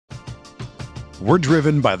We're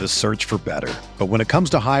driven by the search for better. But when it comes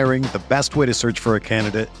to hiring, the best way to search for a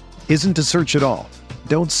candidate isn't to search at all.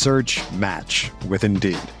 Don't search, match with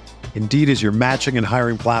Indeed. Indeed is your matching and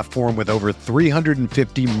hiring platform with over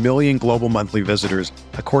 350 million global monthly visitors,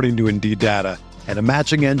 according to Indeed data, and a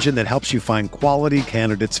matching engine that helps you find quality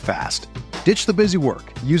candidates fast. Ditch the busy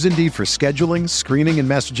work. Use Indeed for scheduling, screening, and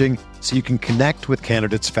messaging so you can connect with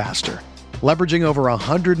candidates faster. Leveraging over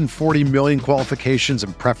 140 million qualifications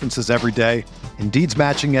and preferences every day, Indeed's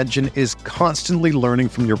matching engine is constantly learning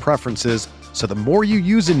from your preferences, so the more you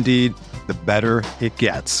use Indeed, the better it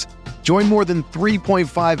gets. Join more than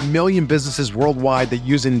 3.5 million businesses worldwide that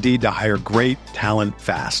use Indeed to hire great talent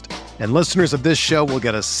fast. And listeners of this show will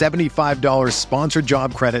get a $75 sponsored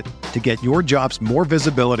job credit to get your jobs more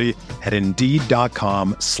visibility at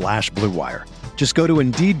Indeed.com/Blue Wire. Just go to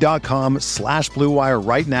Indeed.com/Blue Wire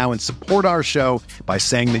right now and support our show by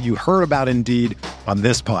saying that you heard about Indeed on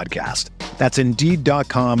this podcast. That's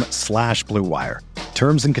Indeed.com/Blue Wire.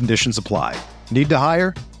 Terms and conditions apply. Need to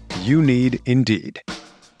hire? You need Indeed.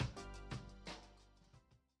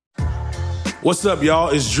 What's up, y'all?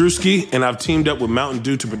 It's Drewski, and I've teamed up with Mountain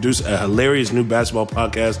Dew to produce a hilarious new basketball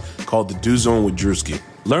podcast called The Dew Zone with Drewski.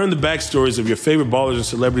 Learn the backstories of your favorite ballers and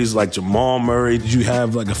celebrities like Jamal Murray. Did you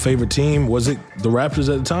have like a favorite team? Was it the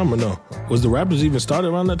Raptors at the time or no? Was the Raptors even started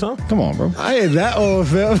around that time? Come on, bro. I ain't that old,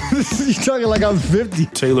 fam. You talking like I'm 50.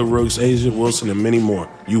 Taylor Rooks, Asia Wilson, and many more.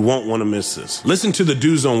 You won't want to miss this. Listen to The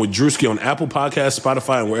Dew Zone with Drewski on Apple Podcasts,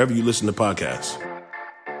 Spotify, and wherever you listen to podcasts.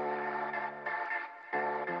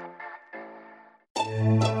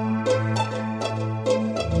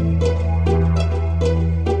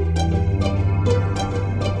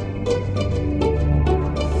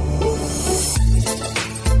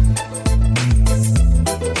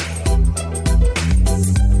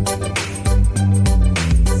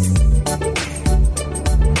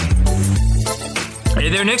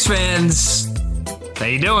 Knicks fans, how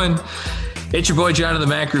you doing? It's your boy Jonathan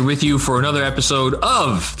Macri with you for another episode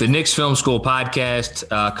of the Knicks Film School podcast,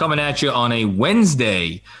 coming at you on a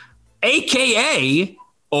Wednesday, aka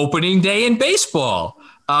opening day in baseball.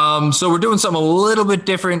 So we're doing something a little bit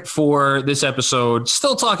different for this episode.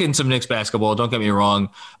 Still talking some Knicks basketball, don't get me wrong,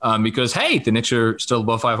 because, hey, the Knicks are still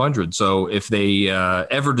above 500. So if they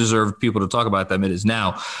ever deserved people to talk about them, it is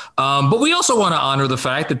now. But we also want to honor the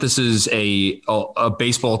fact that this is a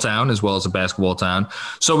baseball town as well as a basketball town.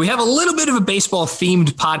 So we have a little bit of a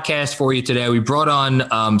baseball-themed podcast for you today. We brought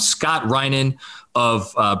on Scott Reinen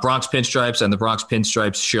of Bronx Pinstripes and the Bronx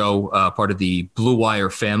Pinstripes show, part of the Blue Wire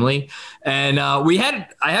family. And we had,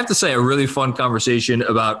 I have to say, a really fun conversation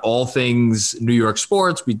about all things New York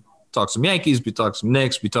sports. We talked some Yankees, we talked some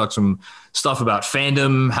Knicks, we talked some stuff about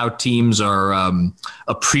fandom, how teams are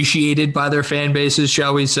appreciated by their fan bases,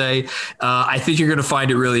 shall we say. I think you're going to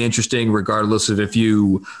find it really interesting, regardless of if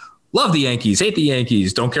you love the Yankees, hate the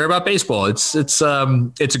Yankees, don't care about baseball. It's a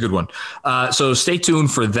good one. So stay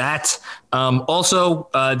tuned for that. Also,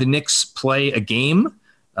 the Knicks play a game.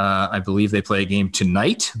 I believe they play a game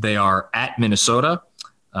tonight. They are at Minnesota.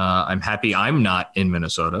 I'm happy I'm not in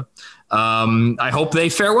Minnesota. I hope they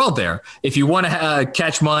fare well there. If you want to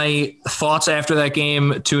catch my thoughts after that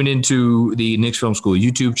game, tune into the Knicks Film School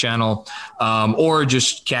YouTube channel, or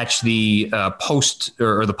just catch the post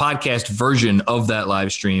or the podcast version of that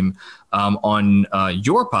live stream on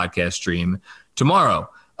your podcast stream tomorrow.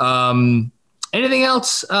 Anything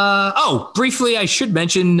else? Briefly, I should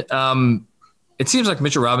mention, it seems like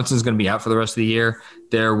Mitchell Robinson is going to be out for the rest of the year.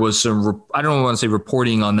 There was some, I don't want to say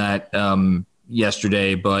reporting on that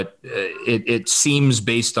yesterday, but it seems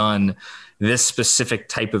based on this specific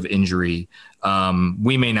type of injury,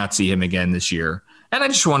 we may not see him again this year. And I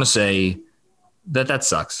just want to say that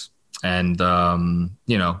sucks. And,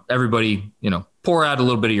 everybody, pour out a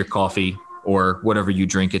little bit of your coffee or whatever you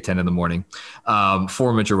drink at 10 in the morning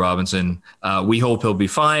for Mitchell Robinson. We hope he'll be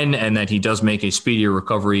fine and that he does make a speedier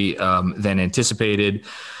recovery than anticipated.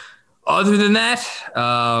 Other than that,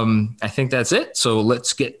 I think that's it. So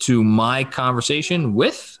let's get to my conversation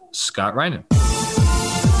with Scott Reinen.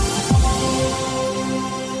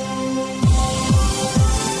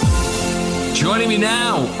 Joining me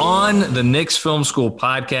now on the Knicks Film School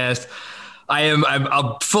podcast, I'm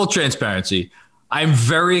full transparency. I'm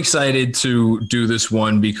very excited to do this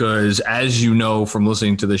one because, as you know from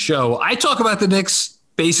listening to the show, I talk about the Knicks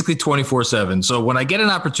basically 24/7. So when I get an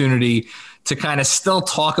opportunity to kind of still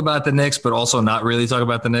talk about the Knicks, but also not really talk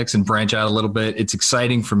about the Knicks and branch out a little bit, it's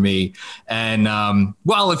exciting for me. And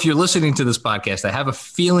if you're listening to this podcast, I have a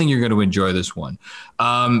feeling you're going to enjoy this one.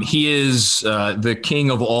 He is the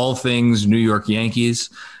king of all things New York Yankees.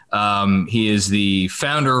 He is the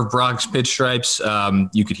founder of Bronx Pinstripes.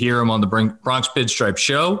 You could hear him on the Bronx Pinstripe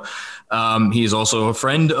show. He is also a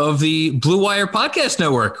friend of the Blue Wire Podcast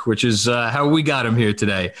Network, which is how we got him here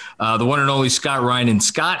today. The one and only Scott Reinen.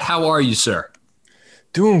 Scott, how are you, sir?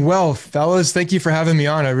 Doing well, fellas. Thank you for having me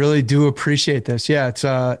on. I really do appreciate this. Yeah,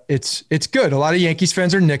 it's good. A lot of Yankees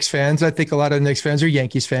fans are Knicks fans. I think a lot of Knicks fans are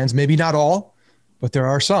Yankees fans. Maybe not all, but there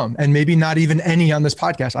are some, and maybe not even any on this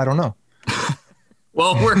podcast. I don't know.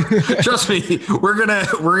 Well, trust me, we're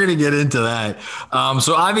gonna get into that.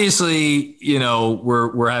 So obviously,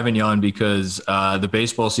 we're having you on because the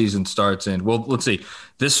baseball season starts in. Well, let's see.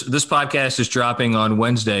 This podcast is dropping on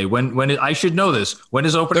Wednesday. When I should know this. When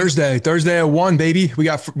is opening? Thursday at 1, baby. We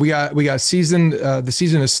got season. The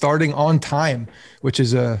season is starting on time, which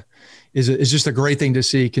is just a great thing to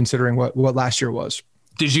see considering what last year was.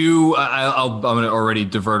 Did you? I'm going to already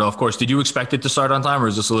divert off course. Did you expect it to start on time, or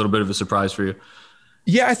is this a little bit of a surprise for you?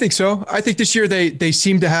 Yeah, I think so. I think this year they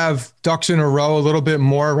seem to have ducks in a row a little bit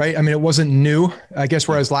more, right? I mean, it wasn't new, I guess,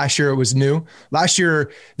 whereas last year it was new. Last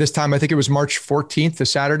year, this time, I think it was March 14th, the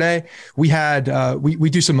Saturday, we had, we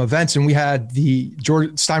do some events, and we had the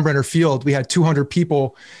George Steinbrenner Field. We had 200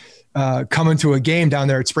 people coming to a game down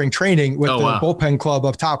there at spring training with bullpen club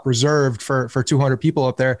up top reserved for 200 people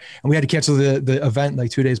up there. And we had to cancel the event like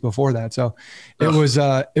 2 days before that. So it was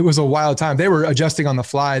a wild time. They were adjusting on the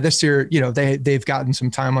fly this year. They've gotten some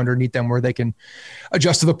time underneath them where they can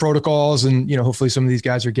adjust to the protocols, and, hopefully some of these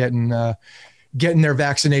guys are getting their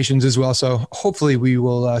vaccinations as well. So hopefully we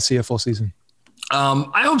will see a full season.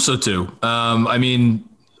 I hope so too. I mean,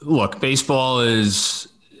 look, baseball is,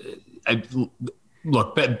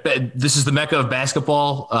 Look, this is the mecca of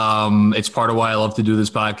basketball. It's part of why I love to do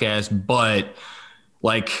this podcast. But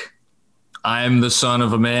I'm the son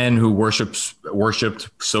of a man who worships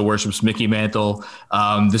Mickey Mantle.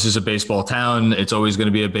 This is a baseball town. It's always going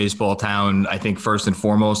to be a baseball town, I think, first and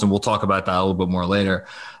foremost. And we'll talk about that a little bit more later.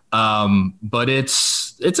 But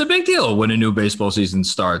it's a big deal when a new baseball season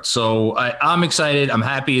starts. So I'm excited. I'm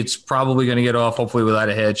happy. It's probably going to get off, hopefully without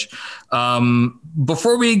a hitch.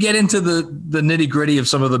 Before we get into the nitty gritty of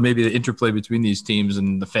some of maybe the interplay between these teams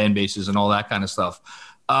and the fan bases and all that kind of stuff,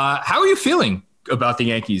 how are you feeling about the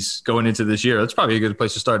Yankees going into this year? That's probably a good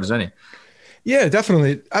place to start as any. Yeah,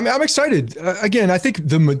 definitely. I mean, I'm excited. Again, I think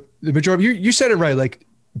the majority, you said it right.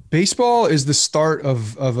 Baseball is the start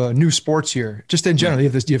of a new sports year, just in general. You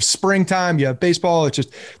have springtime, you have baseball. It's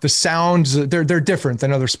just the sounds, they're different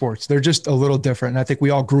than other sports. They're just a little different. And I think we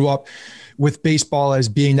all grew up with baseball as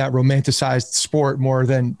being that romanticized sport more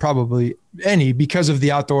than probably any, because of the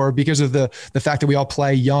outdoor, because of the fact that we all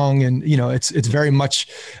play young, and it's very much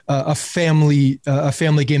a family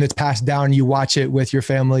game that's passed down. You watch it with your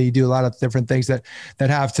family. You do a lot of different things that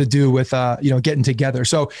have to do with getting together.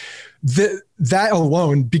 So that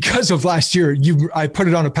alone, because of last year, I put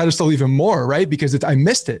it on a pedestal even more, right? Because I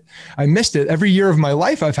missed it. Every year of my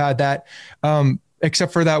life I've had that.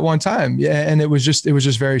 Except for that one time. Yeah. And it was just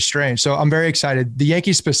very strange. So I'm very excited. The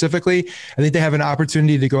Yankees specifically, I think they have an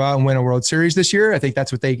opportunity to go out and win a World Series this year. I think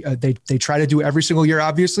that's what they try to do every single year,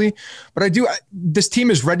 obviously, but this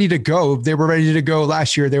team is ready to go. They were ready to go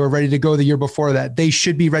last year. They were ready to go the year before that. They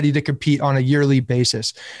should be ready to compete on a yearly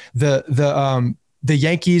basis. The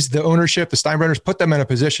Yankees, the ownership, the Steinbrenners put them in a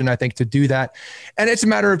position, I think, to do that. And it's a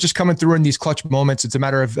matter of just coming through in these clutch moments. It's a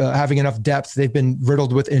matter of having enough depth. They've been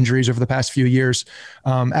riddled with injuries over the past few years,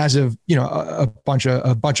 as of, a bunch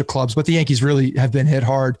of clubs, but the Yankees really have been hit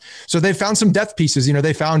hard. So they've found some depth pieces.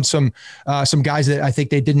 They found some guys that I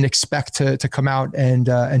think they didn't expect to come out and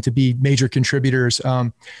to be major contributors.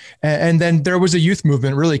 And then there was a youth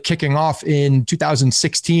movement really kicking off in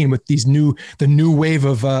 2016 with the new wave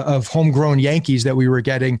of homegrown Yankees that we were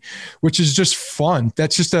getting, which is just fun. I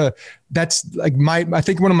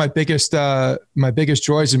think one of my biggest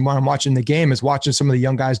joys and when I'm watching the game is watching some of the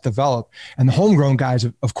young guys develop, and the homegrown guys,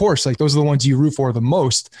 of course, those are the ones you root for the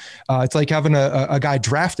most. It's like having a guy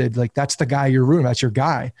drafted, that's the guy you're rooting. That's your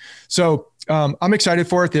guy. So I'm excited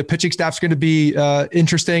for it. The pitching staff's going to be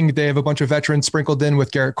interesting. They have a bunch of veterans sprinkled in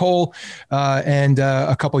with Garrett Cole and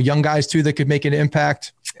a couple young guys too that could make an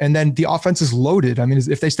impact. And then the offense is loaded. I mean,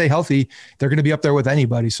 if they stay healthy, they're going to be up there with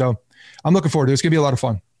anybody. So I'm looking forward to it. It's going to be a lot of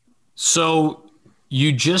fun. So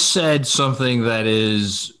you just said something that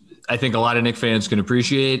is, I think a lot of Knicks fans can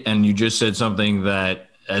appreciate. And you just said something that,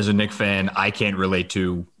 as a Knicks fan, I can't relate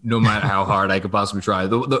to, no matter how hard I could possibly try.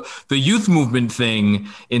 The youth movement thing,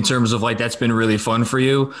 in terms of that's been really fun for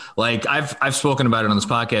you. I've spoken about it on this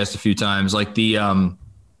podcast a few times.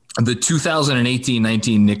 The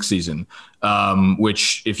 2018-19 Knicks season,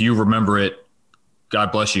 which, if you remember it,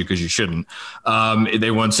 God bless you, because you shouldn't.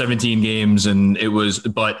 They won 17 games, and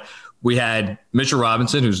but we had Mitchell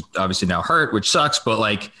Robinson, who's obviously now hurt, which sucks, but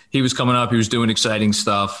like he was coming up, he was doing exciting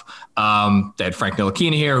stuff. They had Frank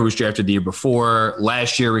Ntilikina here, who was drafted the year before.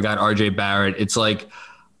 Last year, we got RJ Barrett. It's like,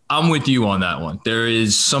 I'm with you on that one. There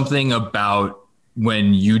is something about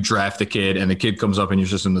when you draft a kid and the kid comes up in your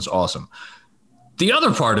system that's awesome. The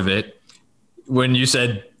other part of it, when you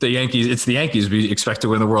said the Yankees, it's the Yankees. We expect to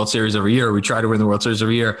win the World Series every year. We try to win the World Series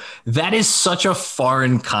every year. That is such a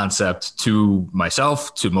foreign concept to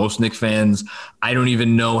myself, to most Knicks fans. I don't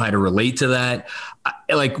even know how to relate to that.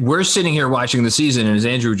 Like, we're sitting here watching the season, and as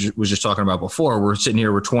Andrew was just talking about before, we're sitting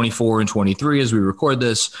here, we're 24 and 23 as we record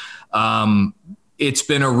this. It's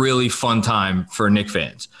been a really fun time for Knicks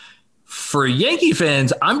fans. For Yankee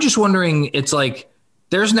fans, I'm just wondering, it's like,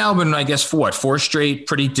 there's now been, I guess, four straight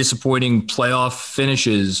pretty disappointing playoff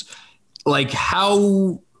finishes. Like,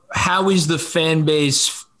 how is the fan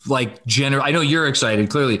base, like, I know you're excited,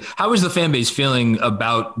 clearly. How is the fan base feeling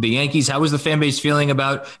about the Yankees? How is the fan base feeling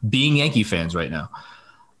about being Yankee fans right now?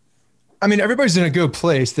 I mean, everybody's in a good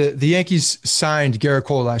place. The Yankees signed Gerrit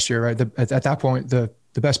Cole last year, right? At that point, the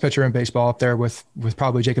best pitcher in baseball, up there with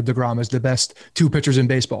probably Jacob deGrom as the best two pitchers in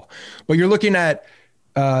baseball. But you're looking at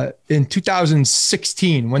in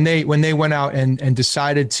 2016 when they went out and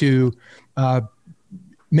decided to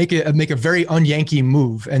make a very un-Yankee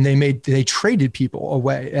move, and they traded people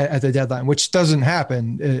away at the deadline, which doesn't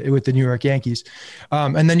happen with the New York Yankees.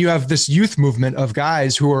 And then you have this youth movement of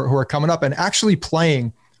guys who are coming up and actually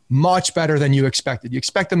playing much better than you expected. You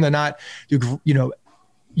expect them to not do,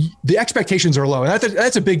 the expectations are low. And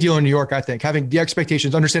that's a big deal in New York, I think, having the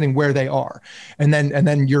expectations, understanding where they are, and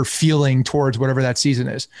then you're feeling towards whatever that season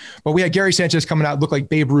is. But we had Gary Sanchez coming out, looked like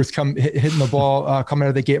Babe Ruth hitting the ball coming out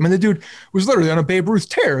of the game. I mean, the dude was literally on a Babe Ruth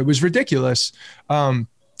tear. It was ridiculous.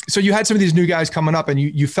 So you had some of these new guys coming up, and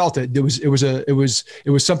you felt it. It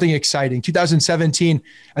was something exciting. 2017,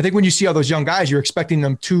 I think when you see all those young guys, you're expecting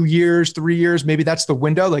them 2 years, 3 years, maybe that's the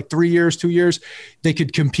window, like 3 years, 2 years, they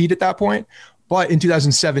could compete at that point. But in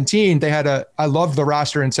 2017, I loved the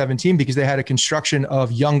roster in 17 because they had a construction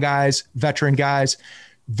of young guys, veteran guys,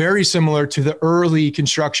 very similar to the early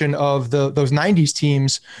construction of those 90s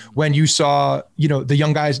teams when you saw, the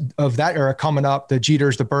young guys of that era coming up, the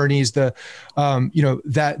Jeters, the Bernies,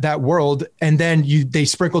 that world. And then they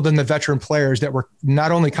sprinkled in the veteran players that were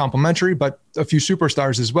not only complimentary, but a few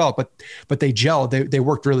superstars as well, but they gelled, they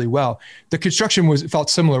worked really well. The construction felt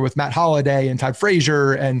similar with Matt Holliday and Todd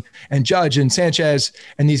Frazier and Judge and Sanchez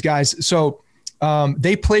and these guys. So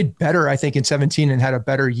they played better, I think, in 17 and had a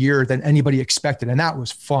better year than anybody expected. And that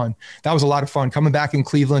was fun. That was a lot of fun coming back in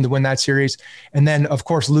Cleveland to win that series. And then, of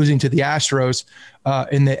course, losing to the Astros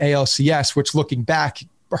in the ALCS, which looking back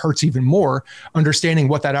hurts even more, understanding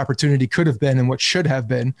what that opportunity could have been and what should have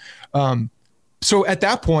been. So at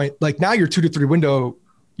that point, like, now your 2 to 3 window,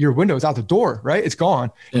 your window is out the door, right? It's gone.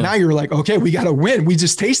 Yeah. Now you're like, okay, we got to win. We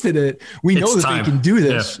just tasted it. We know that they can do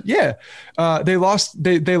this. Yeah. They lost,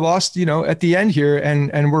 at the end here,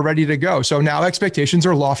 and we're ready to go. So now expectations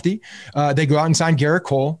are lofty. They go out and sign Gerrit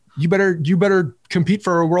Cole. You better compete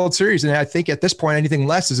for a World Series. And I think at this point, anything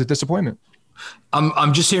less is a disappointment.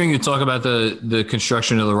 I'm just hearing you talk about the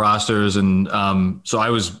construction of the rosters. And so I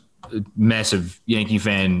was a massive Yankee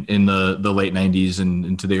fan in the late 90s and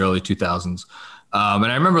into the early 2000s. And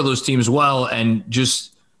I remember those teams well, and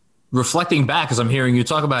just reflecting back as I'm hearing you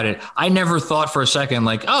talk about it, I never thought for a second,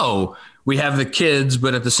 like, oh, we have the kids,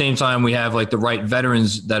 but at the same time, we have like the right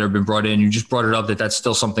veterans that have been brought in. You just brought it up that that's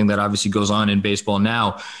still something that obviously goes on in baseball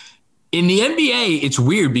now. In the NBA, it's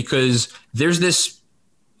weird because there's this,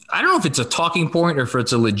 I don't know if it's a talking point or if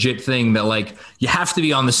it's a legit thing that, like, you have to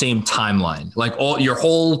be on the same timeline. Like, your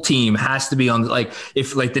whole team has to be on, like,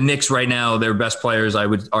 if like the Knicks right now, their best players, I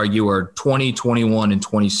would argue, are 20, 21, and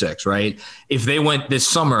 26, right? If they went this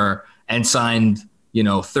summer and signed,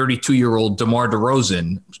 32-year-old DeMar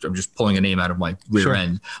DeRozan, I'm just pulling a name out of my rear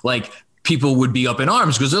end, like, people would be up in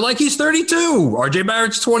arms because they're like, he's 32, RJ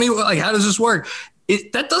Barrett's 20. Like, how does this work?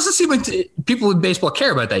 That doesn't seem like people in baseball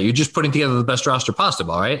care about that. You're just putting together the best roster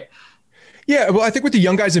possible, right? Yeah, well, I think with the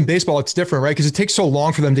young guys in baseball, it's different, right? Because it takes so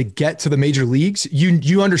long for them to get to the major leagues.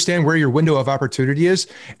 You understand where your window of opportunity is,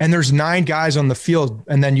 and there's 9 guys on the field,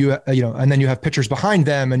 and then you have pitchers behind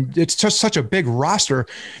them, and it's just such a big roster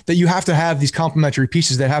that you have to have these complementary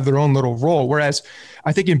pieces that have their own little role. Whereas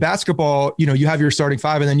I think in basketball, you have your starting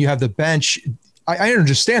 5, and then you have the bench. I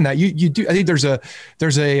understand that you do. I think there's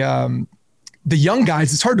a the young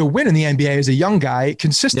guys, it's hard to win in the NBA as a young guy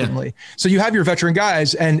consistently. Yeah. So you have your veteran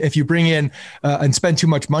guys, and if you bring in and spend too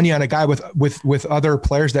much money on a guy with other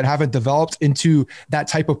players that haven't developed into that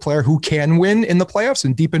type of player who can win in the playoffs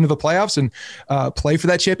and deep into the playoffs and play for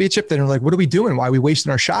that championship, then you're like, what are we doing? Why are we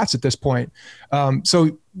wasting our shots at this point?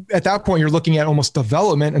 So at that point, you're looking at almost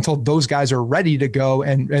development until those guys are ready to go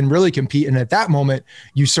and really compete. And at that moment,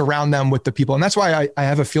 you surround them with the people. And that's why I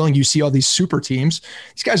have a feeling you see all these super teams.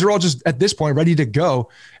 These guys are all just at this point ready to go,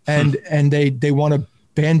 and they want to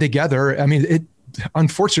band together. I mean,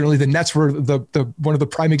 unfortunately, the Nets were the one of the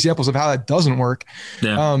prime examples of how that doesn't work.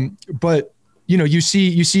 Yeah. But you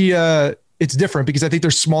see it's different because I think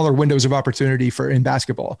there's smaller windows of opportunity in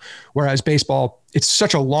basketball, whereas baseball, it's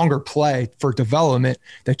such a longer play for development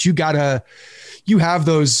that you have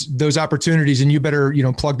those opportunities, and you better,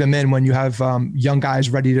 plug them in when you have young guys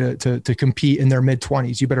ready to compete in their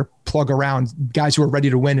mid-20s. You better plug around guys who are ready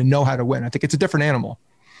to win and know how to win. I think it's a different animal.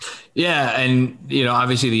 Yeah. And,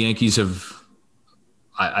 obviously the Yankees have,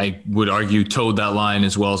 I would argue, towed that line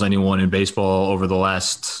as well as anyone in baseball over the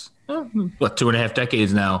last, 2.5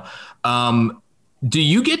 decades now. Do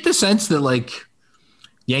you get the sense that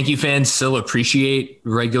Yankee fans still appreciate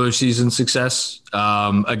regular season success?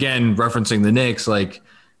 Again, referencing the Knicks,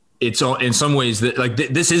 it's in some ways that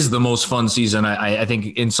this is the most fun season I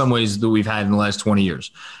think in some ways that we've had in the last 20 years.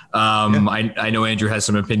 I know Andrew has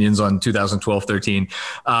some opinions on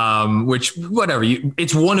 2012-13, which whatever,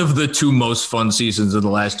 it's one of the two most fun seasons of the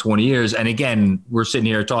last 20 years. And again, we're sitting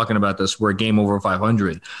here talking about this. We're a game over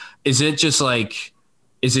 500. Is it just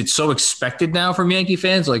is it so expected now from Yankee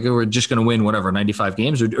fans? We're just going to win 95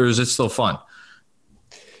 games, or is it still fun?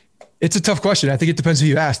 It's a tough question. I think it depends who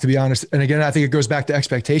you ask, to be honest. And again, I think it goes back to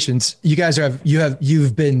expectations. You guys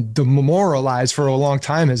you've been demoralized for a long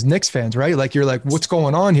time as Knicks fans, right? You're like, what's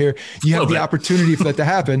going on here? You have the opportunity for that to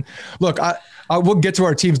happen. Look, I will get to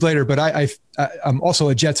our teams later, but I'm also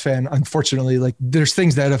a Jets fan. Unfortunately, there's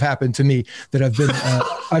things that have happened to me that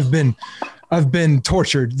I've been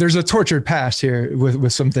tortured. There's a tortured past here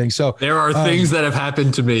with some things. So there are things that have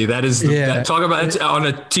happened to me. That is, talk about it on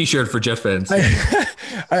a t-shirt for Jet fans.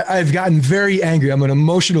 I've gotten very angry. I'm an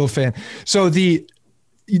emotional fan. So the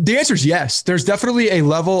answer is yes. There's definitely a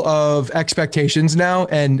level of expectations now.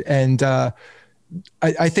 And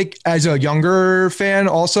I think as a younger fan,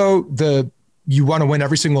 also you want to win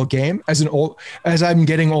every single game. As I'm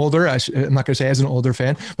getting older, I'm not going to say as an older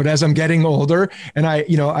fan, but as I'm getting older, and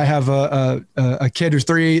I have a kid who's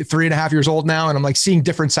 3.5 years old now, and I'm seeing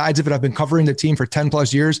different sides of it. I've been covering the team for 10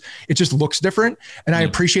 plus years. It just looks different. And I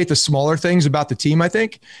appreciate the smaller things about the team, I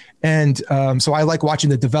think. And so I like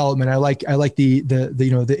watching the development. I like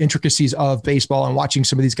the intricacies of baseball and watching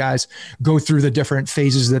some of these guys go through the different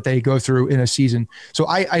phases that they go through in a season. So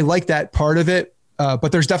I like that part of it.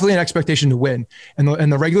 But there's definitely an expectation to win. And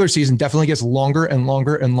the regular season definitely gets longer and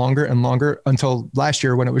longer and longer and longer until last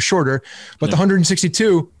year when it was shorter. But the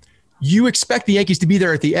 162, you expect the Yankees to be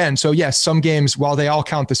there at the end. So yes, some games, while they all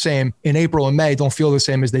count the same in April and May, don't feel the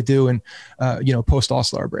same as they do in, post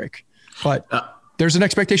All-Star break. But there's an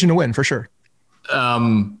expectation to win for sure.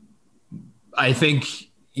 I think,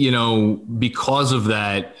 because of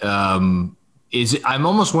that, I'm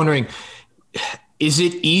almost wondering, is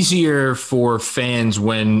it easier for fans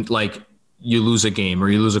when you lose a game or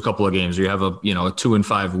you lose a couple of games or you have a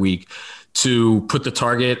 2-5 week to put the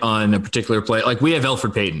target on a particular play? We have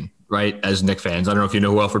Elfrid Payton, right? As Knicks fans, I don't know if you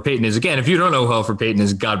know who Elfrid Payton is. Again, if you don't know who Elfrid Payton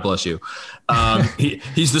is, God bless you.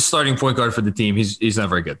 He's the starting point guard for the team. He's not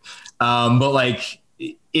very good.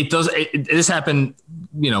 This happened,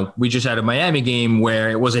 we just had a Miami game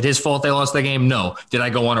where was it his fault they lost the game? No. Did I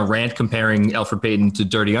go on a rant comparing Elfrid Payton to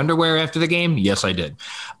dirty underwear after the game? Yes, I did.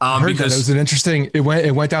 Because it was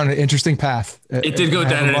it went down an interesting path. It did go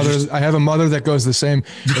down. I have a mother that goes the same.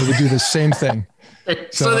 It would do the same thing.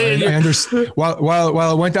 So I understand.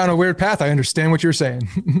 While it went down a weird path, I understand what you're saying.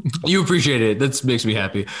 You appreciate it. That makes me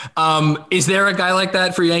happy. Is there a guy like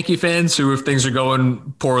that for Yankee fans who, if things are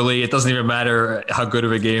going poorly, it doesn't even matter how good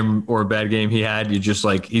of a game or a bad game he had, you're just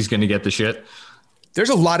he's going to get the shit? There's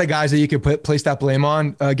a lot of guys that you could place that blame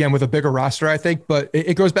on, again, with a bigger roster, I think. But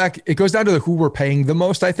it goes down to who we're paying the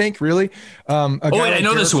most, I think, really. I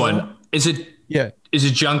know this one. Is it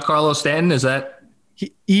Giancarlo Stanton? Is that?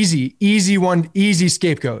 Easy scapegoat, easy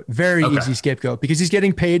scapegoat, because he's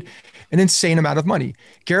getting paid an insane amount of money.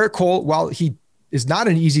 Garrett Cole, while he is not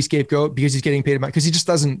an easy scapegoat because he's getting paid because he just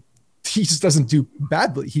doesn't he just doesn't do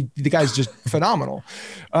badly. The guy's just phenomenal.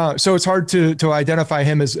 So it's hard to identify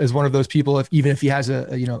him as one of those people, even if he has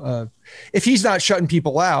if he's not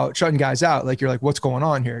shutting guys out, like you're like, what's going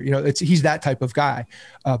on here? He's that type of guy,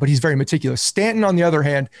 but he's very meticulous. Stanton, on the other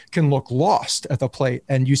hand, can look lost at the plate,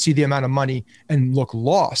 and you see the amount of money and look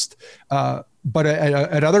lost. But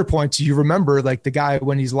at other points, you remember, like, the guy,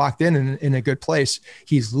 when he's locked in a good place,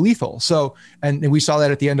 he's lethal. So, and we saw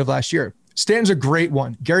that at the end of last year. Stanton's a great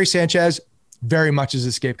one. Gary Sanchez very much is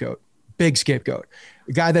a scapegoat, big scapegoat,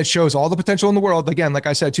 a guy that shows all the potential in the world. Again, like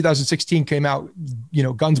I said, 2016 came out,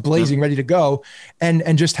 guns blazing, ready to go,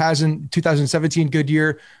 and just hasn't. 2017 good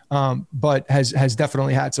year, but has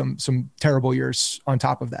definitely had some terrible years on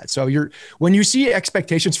top of that. So when you see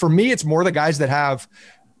expectations, for me, it's more the guys that have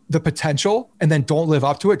the potential and then don't live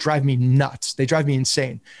up to it drive me nuts. They drive me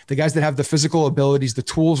insane. The guys that have the physical abilities, the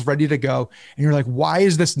tools ready to go, and you're like, why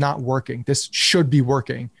is this not working? This should be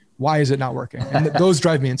working. Why is it not working? And those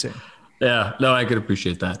drive me insane. Yeah, no, I could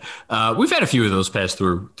appreciate that. We've had a few of those pass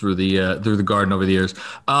through the garden over the years.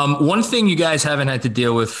 One thing you guys haven't had to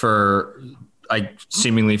deal with for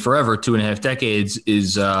seemingly forever, 2.5 decades,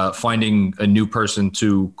 is finding a new person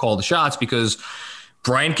to call the shots, because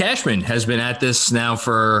Brian Cashman has been at this now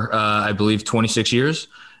for, I believe, 26 years.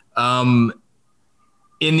 In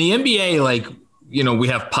the NBA, we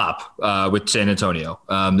have Pop with San Antonio.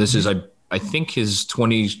 This is, I think, his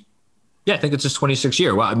 20. Yeah, I think it's his 26th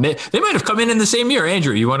year. Wow, they might have come in the same year.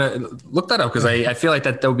 Andrew, you want to look that up? Because I feel like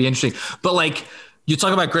that would be interesting. But you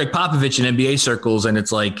talk about Greg Popovich in NBA circles, and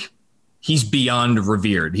it's like he's beyond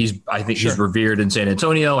revered. I think he's revered in San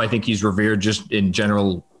Antonio. I think he's revered just in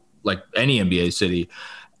general, like any NBA city.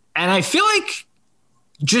 And I feel like,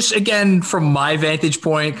 just again, from my vantage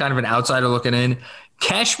point, kind of an outsider looking in,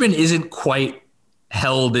 Cashman isn't quite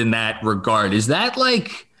held in that regard. Is that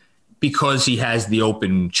because he has the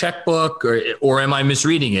open checkbook, or am I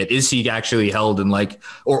misreading it? Is he actually held in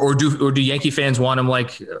or do Yankee fans want him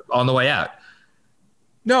on the way out?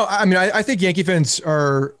 No, I mean, I think Yankee fans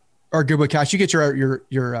are good with Cash. You get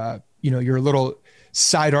your little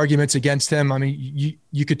side arguments against him. I mean,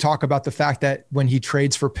 you could talk about the fact that when he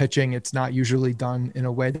trades for pitching, it's not usually done in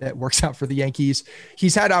a way that works out for the Yankees.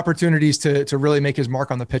 He's had opportunities to really make his mark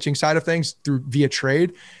on the pitching side of things via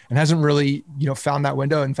trade, and hasn't really, found that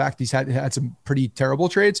window. In fact, he's had some pretty terrible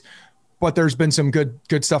trades, but there's been some good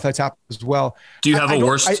stuff that's happened as well. Do you have a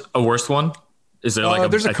worst one? Is there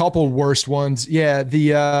there's a couple worst ones. Yeah.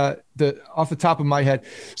 The off the top of my head.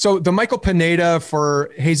 So the Michael Pineda for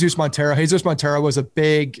Jesus Montero. Jesus Montero was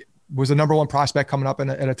a number one prospect coming up at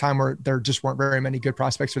a time where there just weren't very many good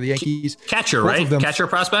prospects for the Yankees. Catcher, right? Catcher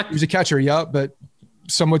prospect. He was a catcher. Yeah. But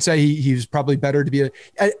some would say he was probably better to be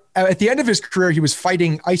at the end of his career. He was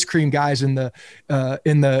fighting ice cream guys in the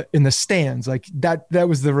stands. Like that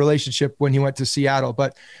was the relationship when he went to Seattle.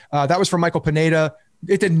 But that was for Michael Pineda.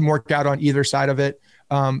 It didn't work out on either side of it.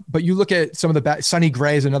 But you look at some of the Sonny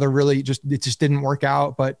Gray is another it just didn't work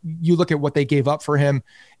out. But you look at what they gave up for him.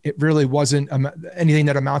 It really wasn't anything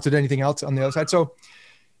that amounted to anything else on the other side. So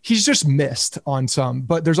he's just missed on some,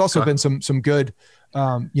 but there's also been some good,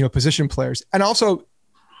 position players. And also,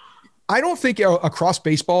 I don't think across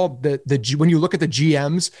baseball that when you look at the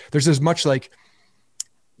GMs, there's as much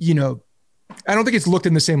I don't think it's looked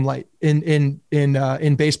in the same light in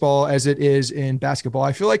baseball as it is in basketball.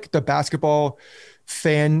 I feel like the basketball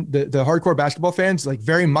fan, the hardcore basketball fans,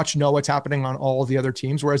 very much know what's happening on all of the other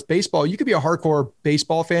teams. Whereas baseball, you could be a hardcore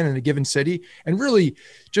baseball fan in a given city and really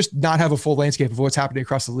just not have a full landscape of what's happening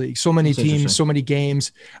across the league. So many teams, so many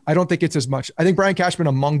games. I don't think it's as much. I think Brian Cashman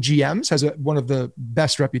among GMs has one of the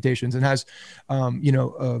best reputations and has,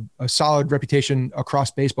 a solid reputation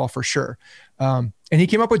across baseball for sure. And he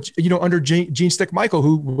came up with, under Gene Stick Michael,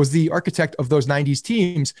 who was the architect of those 90s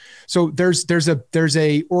teams. So there's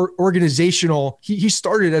a organizational, he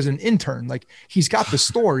started as an intern. He's got the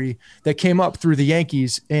story that came up through the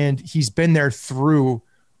Yankees, and he's been there through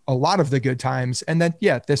a lot of the good times. And then,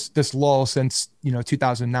 this lull since,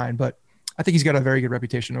 2009, but I think he's got a very good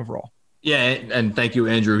reputation overall. Yeah, and thank you,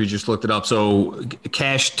 Andrew, who just looked it up. So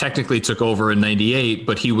Cash technically took over in 98,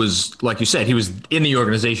 but he was, like you said, he was in the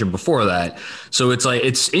organization before that. So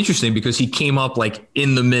it's interesting because he came up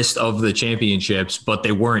in the midst of the championships, but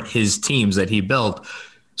they weren't his teams that he built.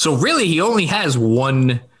 So really, he only has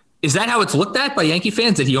one. Is that how it's looked at by Yankee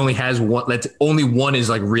fans, that he only has one, that's only one is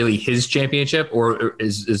really his championship, or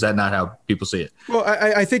is that not how people see it? Well,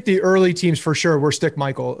 I think the early teams for sure were Stick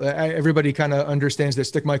Michael. Everybody kind of understands that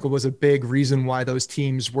Stick Michael was a big reason why those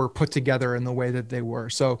teams were put together in the way that they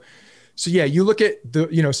were. So yeah, you look at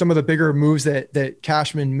some of the bigger moves that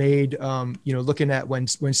Cashman made, looking at when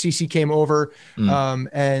CC came over,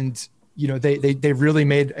 and they really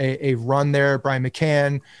made a run there. Brian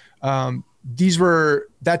McCann,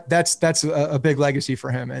 that's a big legacy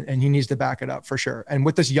for him, and he needs to back it up for sure. And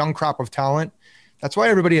with this young crop of talent, that's why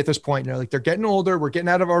everybody at this point, they're getting older. We're getting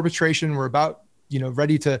out of arbitration. We're about,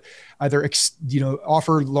 ready to either,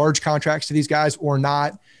 offer large contracts to these guys or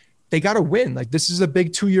not. They got to win. Like, this is a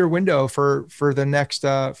big 2-year window for the next,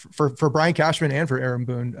 for Brian Cashman and for Aaron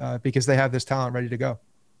Boone, because they have this talent ready to go.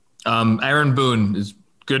 Aaron Boone is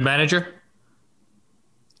good manager.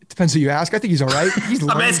 It depends who you ask. I think he's all right.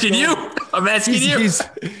 I'm asking you.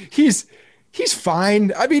 He's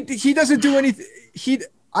fine. I mean, he doesn't do anything.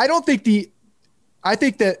 I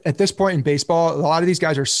think that at this point in baseball, a lot of these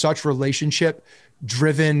guys are such relationship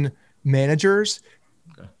driven managers.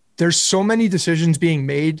 Okay. There's so many decisions being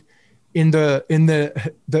made in the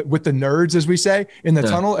with the nerds, as we say, in the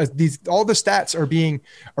tunnel, as all the stats are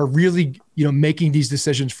really, making these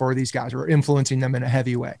decisions for these guys or influencing them in a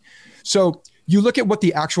heavy way. So you look at what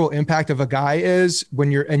the actual impact of a guy is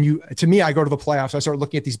to me, I go to the playoffs. I start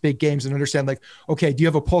looking at these big games and understand, like, okay, do you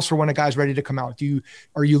have a pulse for when a guy's ready to come out?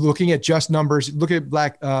 Are you looking at just numbers? Look at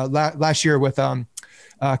last year with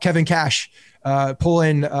Kevin Cash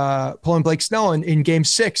pulling Blake Snell in game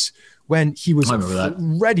 6 when he was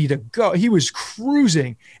ready to go. He was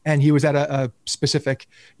cruising and he was at a specific,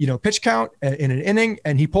 pitch count in an inning,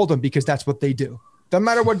 and he pulled him because that's what they do. Doesn't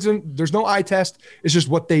matter what's in, there's no eye test. It's just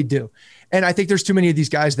what they do. And I think there's too many of these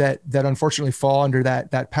guys that unfortunately fall under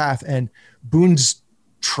that path. And Boone's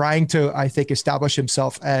trying to, I think, establish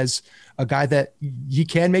himself as a guy that he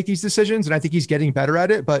can make these decisions. And I think he's getting better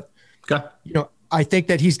at it. But, I think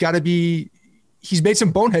that he's made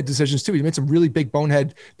some bonehead decisions too. He made some really big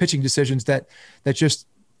bonehead pitching decisions that just,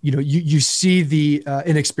 you see the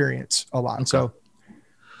inexperience a lot. Okay. So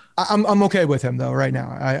I'm okay with him though. Right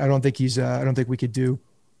now, I don't think I don't think we could do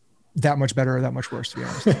that much better or that much worse, to be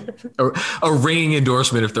honest. a ringing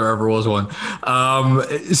endorsement if there ever was one.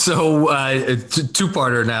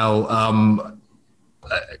 Two-parter now.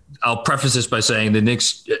 I'll preface this by saying the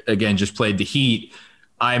Knicks again just played the Heat.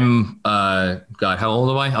 I'm God, how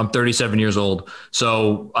old am I? I'm 37 years old.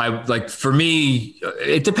 So for me,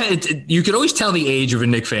 it depends. You can always tell the age of a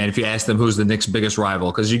Knicks fan if you ask them who's the Knicks' biggest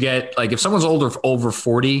rival, because you get, like, if someone's over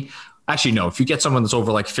 40, actually no, if you get someone that's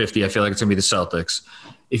over like 50, I feel like it's gonna be the Celtics.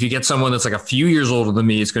 If you get someone that's like a few years older than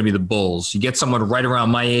me, it's gonna be the Bulls. You get someone right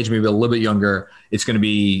around my age, maybe a little bit younger, it's gonna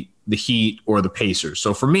be the Heat or the Pacers.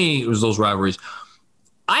 So for me, it was those rivalries.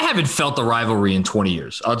 I haven't felt the rivalry in 20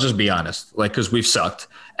 years. I'll just be honest, because we've sucked.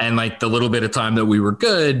 And the little bit of time that we were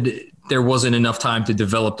good, there wasn't enough time to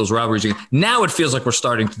develop those rivalries again. Now it feels like we're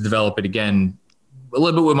starting to develop it again a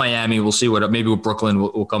little bit with Miami. We'll see maybe with Brooklyn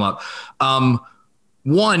will come up.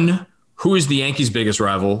 One, who is the Yankees' biggest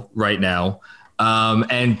rival right now?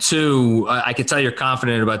 And two, I can tell you're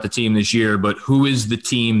confident about the team this year, but who is the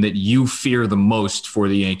team that you fear the most for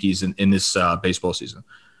the Yankees in this baseball season?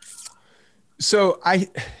 So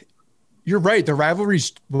you're right. The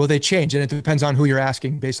rivalries, they change, and it depends on who you're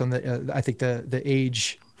asking based on I think the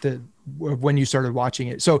age, when you started watching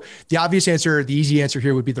it. So the obvious answer, the easy answer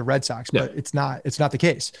here would be the Red Sox, but it's not the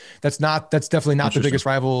case. That's definitely not the biggest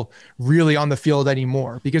rival really on the field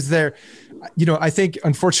anymore, because I think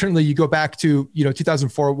unfortunately you go back to,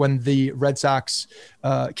 2004 when the Red Sox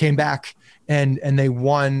came back and they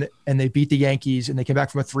won and they beat the Yankees and they came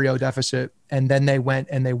back from a 3-0 deficit. And then they went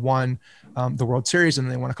and they won the World Series, and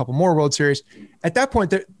they won a couple more World Series. At that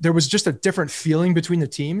point, there was just a different feeling between the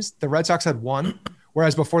teams. The Red Sox had won,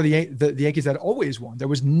 whereas before the Yankees had always won. There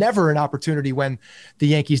was never an opportunity when the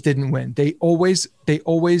Yankees didn't win. They always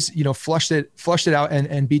flushed it out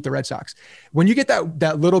and beat the Red Sox. When you get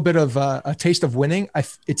that little bit of a taste of winning,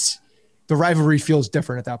 the rivalry feels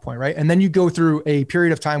different at that point, right? And then you go through a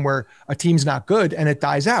period of time where a team's not good and it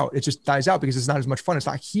dies out. It just dies out because it's not as much fun. It's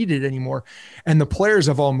not heated anymore. And the players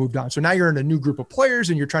have all moved on. So now you're in a new group of players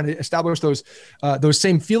and you're trying to establish those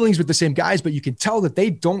same feelings with the same guys, but you can tell that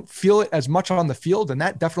they don't feel it as much on the field. And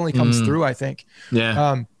that definitely comes through, I think.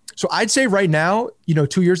 Yeah. So I'd say right now,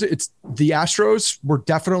 2 years, it's the Astros were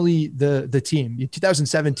definitely the team. In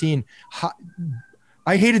 2017,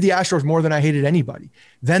 I hated the Astros more than I hated anybody.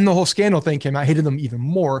 Then the whole scandal thing came out. I hated them even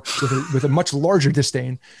more with a much larger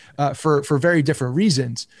disdain for very different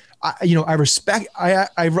reasons. I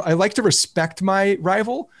like to respect my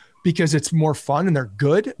rival because it's more fun and they're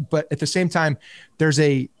good. But at the same time, there's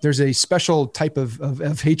a special type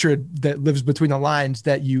of hatred that lives between the lines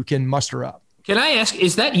that you can muster up. Can I ask,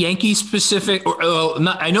 is that Yankee specific?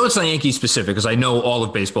 I know it's not Yankee specific because I know all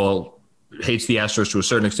of baseball hates the Astros to a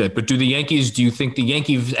certain extent. But do you think the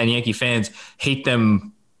Yankees and Yankee fans hate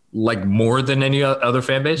them like more than any other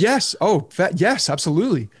fan base? Yes. Oh, yes,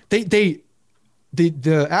 absolutely. The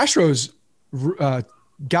Astros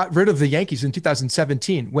got rid of the Yankees in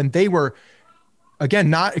 2017 when they were, again,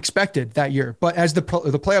 not expected that year. But as the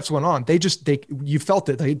playoffs went on, you felt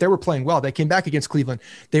it. They were playing well. They came back against Cleveland.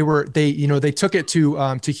 They took it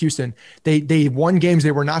to Houston. They won games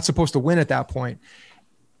they were not supposed to win at that point.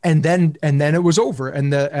 And then it was over,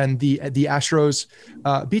 and the Astros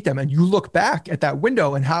beat them. And you look back at that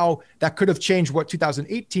window and how that could have changed what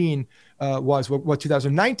 2018 was, what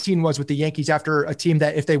 2019 was with the Yankees after a team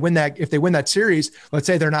that if they win that series, let's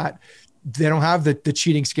say they don't have the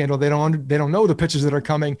cheating scandal, they don't know the pitches that are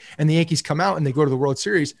coming, and the Yankees come out and they go to the World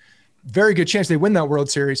Series, very good chance they win that World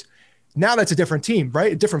Series. Now that's a different team,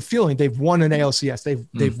 right? A different feeling. They've won an ALCS.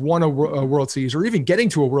 They've won a World Series, or even getting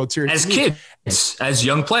to a World Series. As kids, as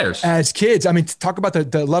young players. As kids. I mean, talk about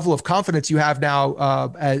the level of confidence you have now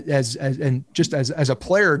as a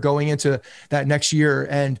player going into that next year.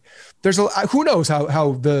 And there's who knows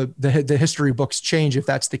how the history books change if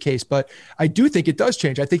that's the case. But I do think it does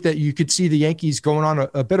change. I think that you could see the Yankees going on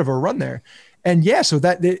a bit of a run there. And yeah, so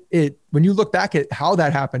that it when you look back at how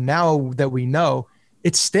that happened, now that we know,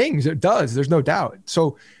 it stings. It does. There's no doubt.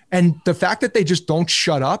 So, and the fact that they just don't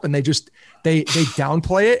shut up and they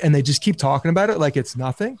downplay it and they just keep talking about it like it's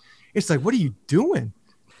nothing. It's like, what are you doing?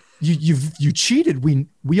 You cheated.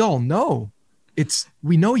 We all know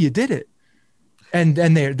we know you did it. And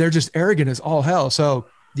they're just arrogant as all hell. So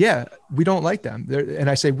yeah, we don't like them. And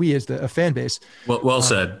I say we as a fan base. Well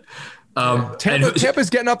said. Tampa's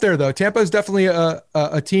getting up there though. Tampa is definitely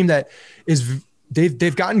a team that is.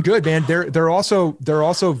 They've gotten good, man. They're also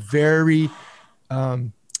very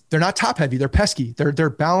they're not top heavy. They're pesky. They're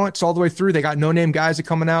balanced all the way through. They got no name guys that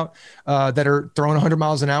coming out that are throwing 100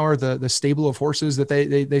 miles an hour. The stable of horses that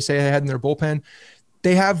they say they had in their bullpen.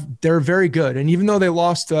 They're very good. And even though they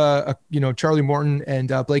lost Charlie Morton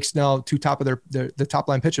and Blake Snell, two top of the top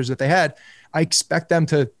line pitchers that they had, I expect them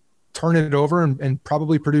to turn it over and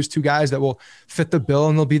probably produce two guys that will fit the bill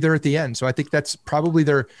and they'll be there at the end. So I think that's probably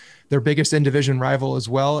their biggest in division rival as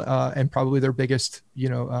well. And probably their biggest,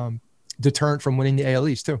 deterrent from winning the AL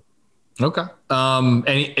East too. Okay.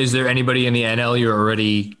 Is there anybody in the NL you're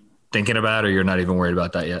already thinking about, or you're not even worried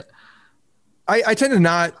about that yet? I tend to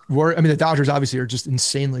not worry. I mean, the Dodgers obviously are just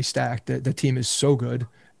insanely stacked. The team is so good,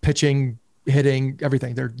 pitching, hitting,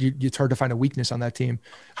 everything. It's hard to find a weakness on that team.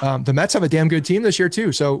 The Mets have a damn good team this year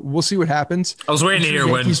too, so we'll see what happens. I was waiting to hear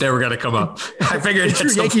when they were going to come up. I figured in true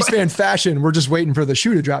Yankees fan fashion, we're just waiting for the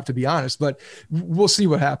shoe to drop, to be honest. But we'll see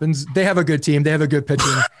what happens. They have a good team. They have a good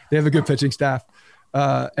pitching. They have a good pitching staff.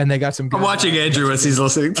 And they got some good. I'm watching Andrew as he's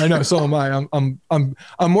listening. I know, so am I.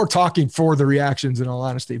 I'm more talking for the reactions in all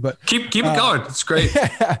honesty, but keep it going. It's great.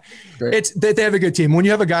 Great. They have a good team. When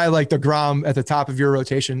you have a guy like DeGrom at the top of your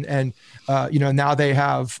rotation, and now they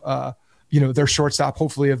have their shortstop,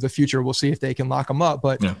 hopefully of the future. We'll see if they can lock them up,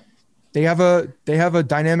 but they have a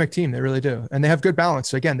dynamic team. They really do, and they have good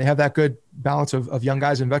balance. Again, they have that good balance of young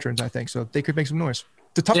guys and veterans. I think so. They could make some noise.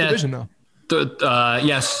 It's a tough division though.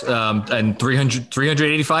 Yes, and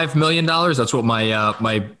 $385 million. That's what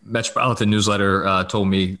my Metropolitan newsletter told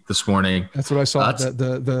me this morning. That's what I saw.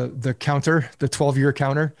 The counter, the 12-year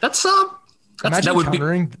counter. Would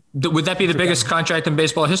that be the biggest contract in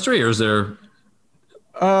baseball history, or is there?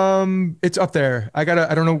 It's up there. I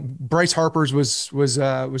don't know. Bryce Harper's was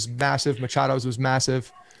massive. Machado's was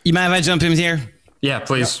massive. You mind if I jump in here? Yeah,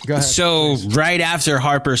 please. Go ahead. So right after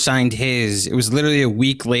Harper signed his, it was literally a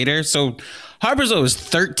week later. So Harper's was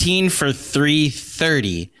 13 for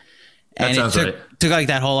 330. And it took like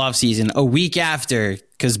that whole offseason. A week after,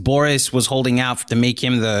 because Boris was holding out to make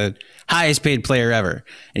him the highest paid player ever.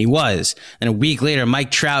 And he was. And a week later,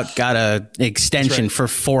 Mike Trout got an extension for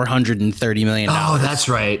 $430 million. Oh, that's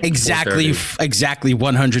right. Exactly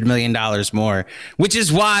 $100 million more. Which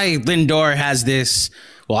is why Lindor has this...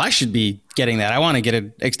 Well, I should be getting that. I want to get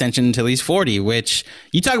an extension until he's 40, which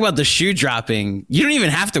you talk about the shoe dropping. You don't even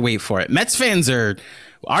have to wait for it. Mets fans our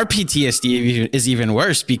PTSD is even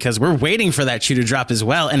worse because we're waiting for that shoe to drop as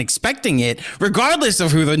well and expecting it regardless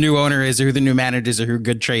of who the new owner is or who the new manager is or who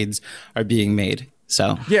good trades are being made.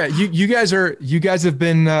 So yeah, you guys have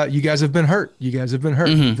been hurt. You guys have been hurt.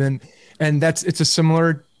 Mm-hmm. And it's a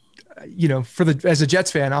similar, as a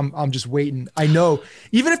Jets fan, I'm just waiting. I know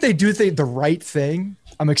even if they do the right thing,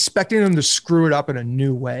 I'm expecting them to screw it up in a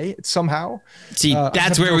new way somehow. See,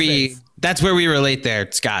 that's where we relate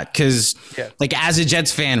there, Scott, because like as a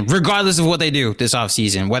Jets fan, regardless of what they do this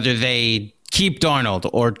offseason, whether they keep Darnold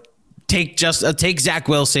or take Zach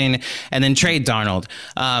Wilson and then trade Darnold,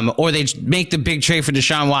 or they make the big trade for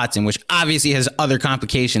Deshaun Watson, which obviously has other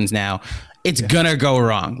complications now. It's gonna go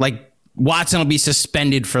wrong. Like, Watson will be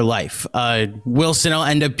suspended for life. Wilson will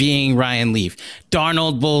end up being Ryan Leaf.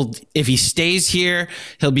 Darnold will, if he stays here,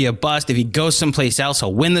 he'll be a bust. If he goes someplace else,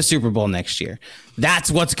 he'll win the Super Bowl next year.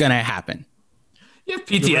 That's what's going to happen. You have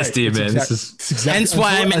PTSD, right. Man. Hence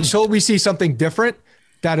why until we see something different,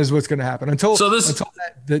 that is what's going to happen. Until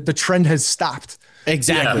the trend has stopped.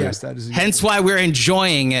 Exactly. Yes, that is. Hence why we're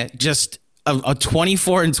enjoying just a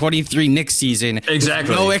 24-23 Knicks season.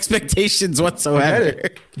 Exactly. No expectations whatsoever.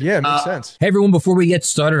 Yeah, it makes sense. Hey, everyone, before we get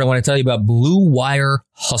started, I want to tell you about Blue Wire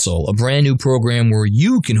Hustle, a brand new program where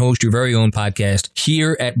you can host your very own podcast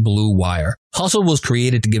here at Blue Wire. Hustle was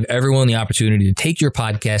created to give everyone the opportunity to take your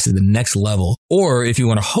podcast to the next level. Or if you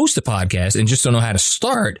want to host a podcast and just don't know how to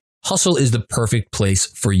start, Hustle is the perfect place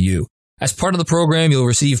for you. As part of the program, you'll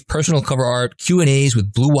receive personal cover art, Q&As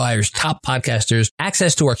with Blue Wire's top podcasters,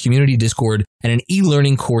 access to our community Discord, and an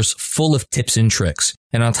e-learning course full of tips and tricks.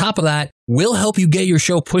 And on top of that, we'll help you get your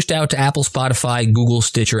show pushed out to Apple, Spotify, Google,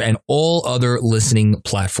 Stitcher, and all other listening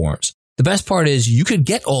platforms. The best part is you could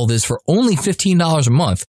get all this for only $15 a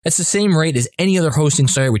month. That's the same rate as any other hosting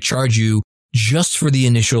site would charge you just for the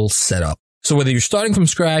initial setup. So whether you're starting from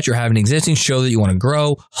scratch or have an existing show that you want to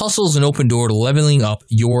grow, Hustle's an open door to leveling up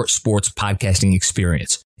your sports podcasting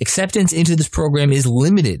experience. Acceptance into this program is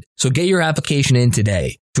limited, so get your application in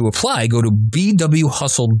today. To apply, go to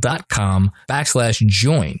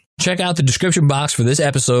bwhustle.com/join. Check out the description box for this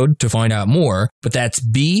episode to find out more, but that's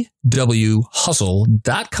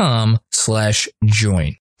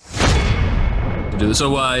bwhustle.com/join.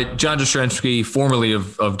 So John Jastrzemski, formerly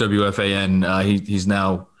of WFAN, he's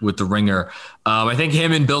now with The Ringer. I think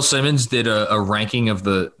him and Bill Simmons did a ranking of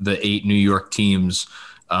the 8 New York teams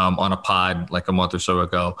on a pod like a month or so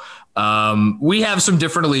ago. We have some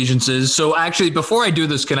different allegiances. So actually, before I do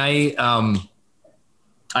this, can I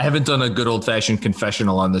haven't done a good old fashioned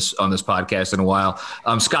confessional on this podcast in a while.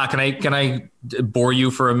 Scott, can I bore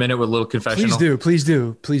you for a minute with a little confessional? Please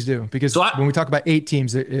do. Because when we talk about 8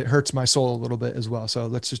 teams, it hurts my soul a little bit as well. So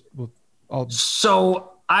let's just,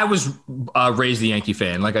 So I was raised a Yankee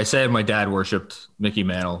fan. Like I said, my dad worshipped Mickey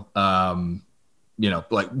Mantle.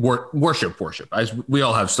 Like worship. We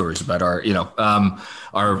all have stories about our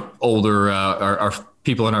older, our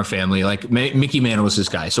people in our family. Like Mickey Mantle was this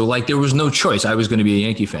guy. So like there was no choice. I was going to be a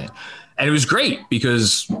Yankee fan. And it was great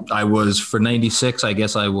because I was, for 96, I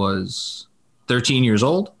guess I was 13 years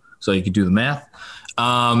old. So you could do the math.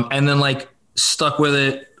 And then like stuck with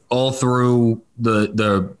it all through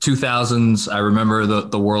the 2000s. I remember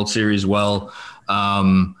the World Series well.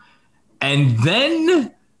 And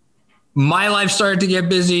then my life started to get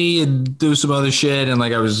busy and do some other shit. And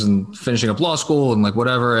like I was finishing up law school and like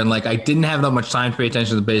whatever. And like I didn't have that much time to pay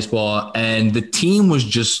attention to baseball. And the team was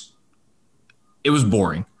it was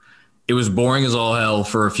boring. It was boring as all hell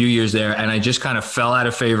for a few years there. And I just kind of fell out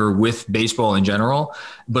of favor with baseball in general,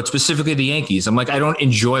 but specifically the Yankees. I'm like, I don't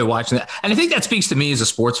enjoy watching that. And I think that speaks to me as a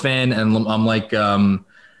sports fan. And I'm like, I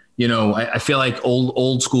feel like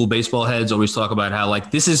old school baseball heads always talk about how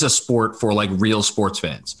like this is a sport for like real sports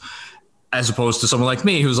fans, as opposed to someone like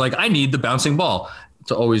me who's like, I need the bouncing ball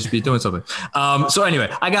to always be doing something. So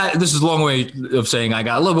anyway, this is a long way of saying I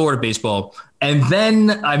got a little bored of baseball. And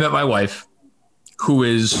then I met my wife, who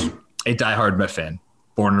is a diehard Met fan,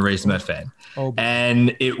 born and raised Met fan. Oh,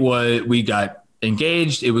 and we got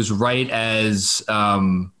engaged. It was right as, at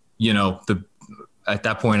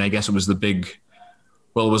that point, I guess it was the big,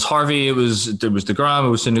 well, it was Harvey, it was DeGrom, it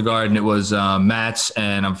was Syndergaard, and it was Matz,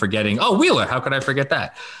 and I'm forgetting, Wheeler. How could I forget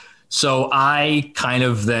that? So I kind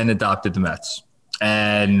of then adopted the Mets,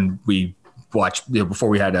 and we watched, before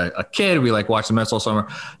we had a kid, we like watched the Mets all summer.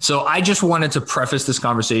 So I just wanted to preface this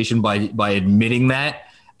conversation by admitting that.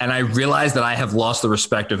 And I realized that I have lost the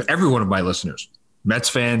respect of every one of my listeners, Mets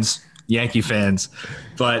fans, Yankee fans.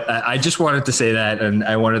 But I just wanted to say that, and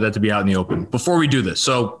I wanted that to be out in the open before we do this.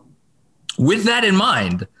 So with that in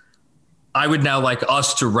mind, I would now like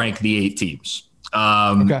us to rank the 8 teams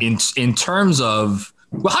in terms of,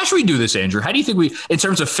 well, how should we do this, Andrew? How do you think in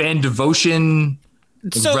terms of fan devotion,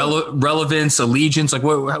 relevance, allegiance, like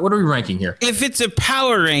what are we ranking here? If it's a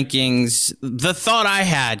power rankings, the thought I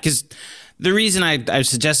had, because the reason I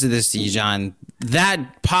suggested this to you, John,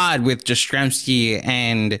 that pod with Jastrzemski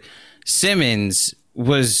and Simmons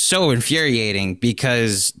was so infuriating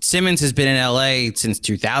because Simmons has been in LA since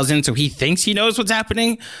 2000, so he thinks he knows what's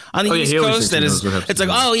happening on the East Coast. That is, it's like,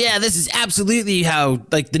 oh yeah, this is absolutely how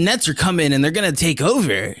like the Nets are coming and they're gonna take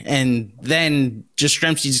over. And then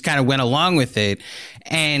Jastrzemski just kind of went along with it.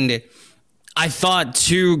 And I thought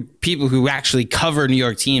two people who actually cover New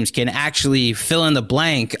York teams can actually fill in the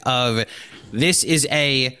blank of this is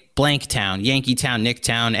a blank town, Yankee town, Knick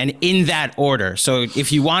town, and in that order. So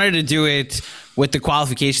if you wanted to do it with the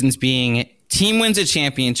qualifications being team wins a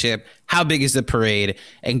championship, how big is the parade,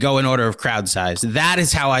 and go in order of crowd size, that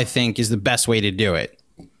is how I think is the best way to do it.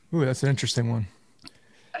 Ooh, that's an interesting one.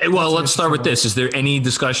 Well, let's start with this. Is there any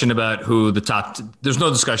discussion about who the top? There's no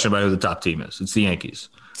discussion about who the top team is. It's the Yankees.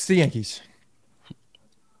 It's the Yankees.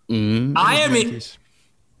 I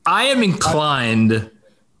am inclined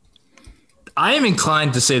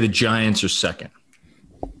to say the Giants are second.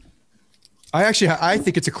 I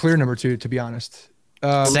think it's a clear number two, to be honest.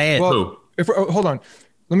 Say it. Who? Hold on.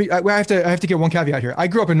 I have to get one caveat here. I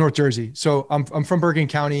grew up in North Jersey, so I'm from Bergen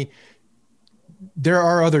County. There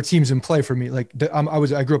are other teams in play for me. Like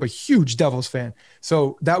I grew up a huge Devils fan,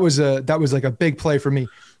 so that was like a big play for me.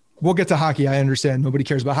 We'll get to hockey. I understand nobody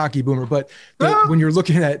cares about hockey, Boomer, but when you're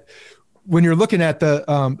looking at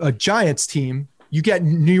the a Giants team, you get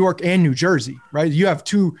New York and New Jersey, right? You have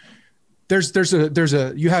two.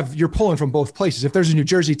 You're pulling from both places. If there's a New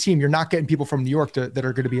Jersey team, you're not getting people from New York that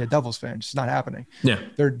are going to be a Devils fan. It's not happening. Yeah.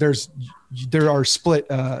 There are split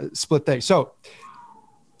things. So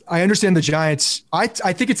I understand the Giants. I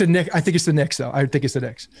think it's the Knicks though. I think it's the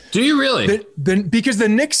Knicks. Do you really? Because the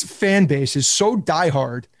Knicks fan base is so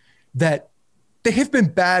diehard that they have been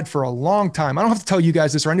bad for a long time. I don't have to tell you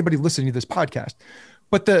guys this or anybody listening to this podcast,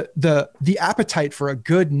 but the appetite for a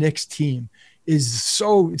good Knicks team is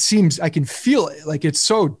so, it seems, I can feel it. Like it's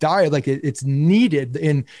so dire, like it's needed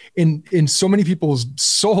in so many people's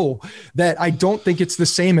soul that I don't think it's the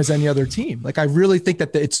same as any other team. Like I really think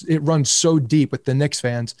that it runs so deep with the Knicks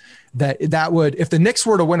fans that would, if the Knicks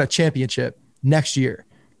were to win a championship next year,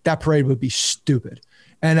 that parade would be stupid.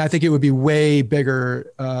 And I think it would be way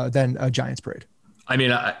bigger than a Giants parade. I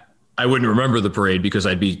mean, I wouldn't remember the parade because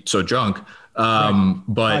I'd be so drunk. Right.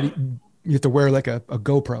 But you have to wear like a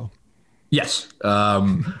GoPro. Yes.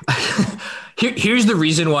 Here's the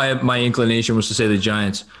reason why my inclination was to say the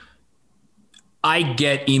Giants. I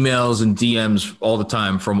get emails and DMs all the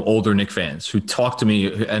time from older Knicks fans who talk to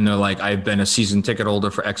me and they're like, I've been a season ticket holder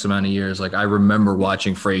for X amount of years. Like I remember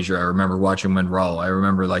watching Frazier. I remember watching Monroe. I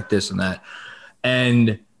remember like this and that.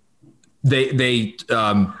 And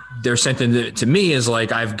they're sent to me as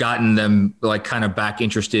like, I've gotten them like kind of back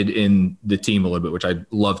interested in the team a little bit, which I'd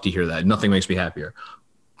love to hear that. Nothing makes me happier.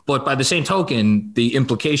 But by the same token, the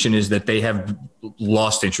implication is that they have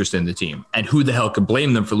lost interest in the team, and who the hell could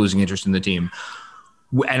blame them for losing interest in the team?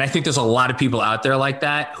 And I think there's a lot of people out there like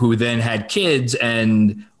that who then had kids.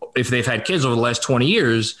 And if they've had kids over the last 20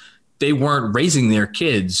 years, they weren't raising their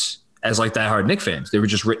kids as like diehard Knicks fans. They were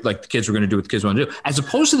just like the kids were going to do what the kids want to do, as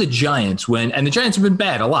opposed to the Giants and the Giants have been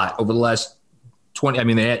bad a lot over the last 20. I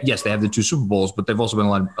mean, they have the 2 Super Bowls, but they've also been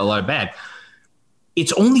a lot of bad.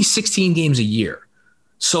 It's only 16 games a year.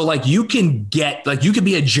 So like you could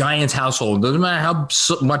be a Giants household. Doesn't matter how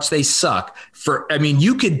much they suck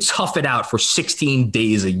you could tough it out for 16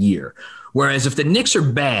 days a year. Whereas if the Knicks are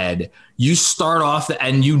bad, you start off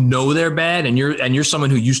and they're bad, and you're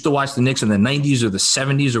someone who used to watch the Knicks in the 90s or the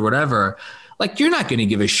 70s or whatever, like you're not going to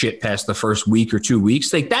give a shit past the first week or 2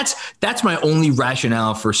 weeks. Like that's my only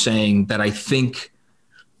rationale for saying that I think,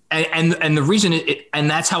 and the reason and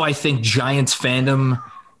that's how I think Giants fandom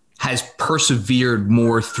has persevered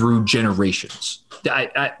more through generations.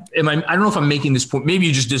 I don't know if I'm making this point. Maybe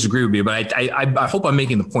you just disagree with me, but I hope I'm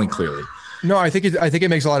making the point clearly. No, I think it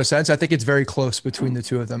makes a lot of sense. I think it's very close between the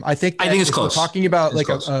two of them. I think it's close. We're talking about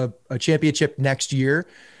a championship next year,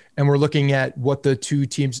 and we're looking at what the two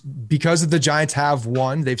teams, because the Giants have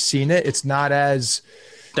won, they've seen it. It's not as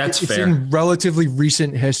it's fair. In relatively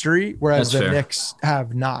recent history, whereas the Knicks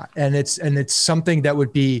have not, and it's something that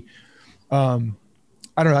would be.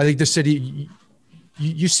 I don't know. I think the city,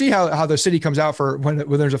 you see how the city comes out for when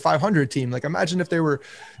there's a 500 team. Like imagine if they were,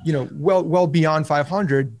 well beyond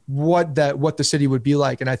 500, what the city would be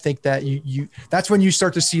like. And I think that that's when you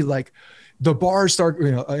start to see like the bars start,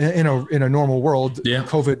 in a normal world,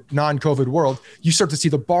 non-COVID world, you start to see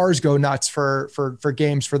the bars go nuts for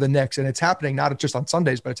games for the Knicks. And it's happening not just on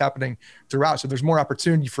Sundays, but it's happening throughout. So there's more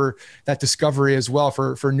opportunity for that discovery as well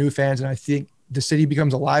for new fans. And I think the city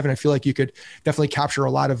becomes alive, and I feel like you could definitely capture a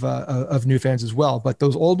lot of new fans as well. But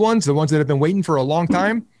those old ones, the ones that have been waiting for a long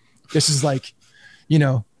time, this is like,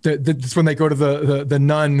 that's when they go to the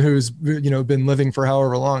nun who's been living for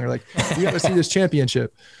however long. They're like, we got to see this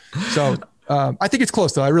championship. So I think it's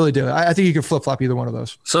close though. I really do. I think you can flip flop either one of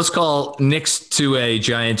those. So let's call Knicks 2A,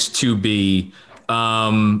 Giants 2B.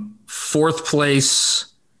 Fourth place,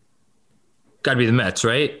 got to be the Mets,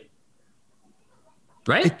 right?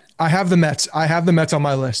 right? I have the Mets. I have the Mets on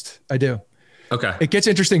my list. I do. Okay. It gets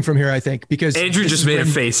interesting from here, I think, because Andrew just made a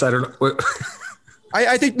face. I don't know.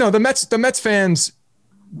 I think no, the Mets fans,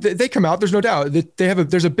 they come out. There's no doubt that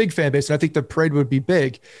there's a big fan base, and I think the parade would be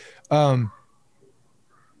big.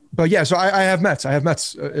 But yeah, so I have Mets. I have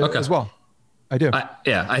Mets as well. I do.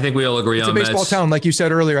 I think we all agree it's on Mets. It's a baseball town, like you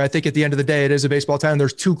said earlier. I think at the end of the day, it is a baseball town.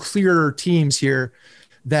 There's two clear teams here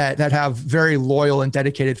that have very loyal and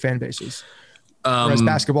dedicated fan bases. Whereas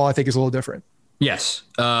basketball, I think, is a little different. Yes.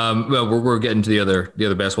 Well, we're getting to the other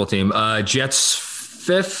basketball team. Jets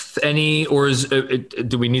fifth.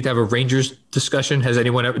 Do we need to have a Rangers discussion?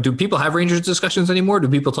 Do people have Rangers discussions anymore? Do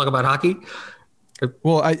people talk about hockey?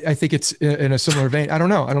 Well, I think it's in a similar vein. I don't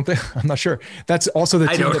know. I'm not sure. That's also the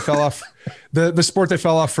team that fell off, the sport that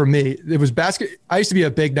fell off for me. It was basket. I used to be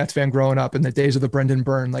a big Nets fan growing up in the days of the Brendan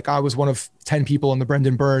Byrne. Like I was one of 10 people in the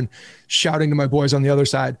Brendan Byrne shouting to my boys on the other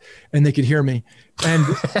side and they could hear me. And,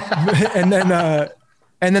 and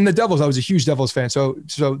then the Devils, I was a huge Devils fan. So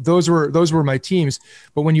those were my teams.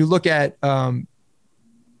 But when you look at,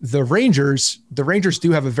 the Rangers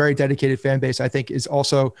do have a very dedicated fan base. I think is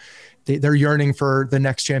also they're yearning for the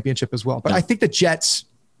next championship as well. But I think the Jets,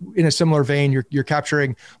 in a similar vein, you're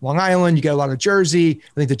capturing Long Island. You get a lot of Jersey.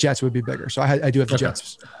 I think the Jets would be bigger. So I do have the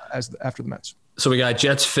Jets after the Mets. So we got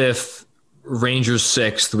Jets fifth, Rangers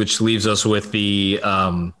sixth, which leaves us with the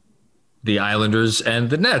Islanders and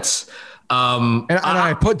the Nets. And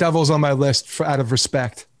I put Devils on my list out of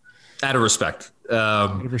respect. Out of respect.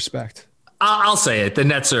 I'll say it. The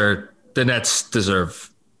Nets deserve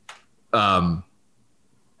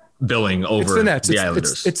billing over the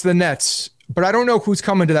Islanders. It's the Nets, but I don't know who's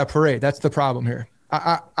coming to that parade. That's the problem here.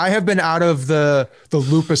 I have been out of the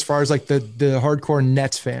loop as far as like the hardcore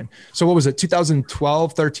Nets fan. So what was it?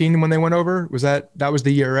 2012, 13 when they went over? That was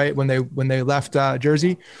the year, right? When they left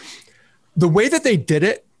Jersey. The way that they did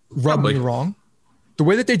it rubbed me wrong. The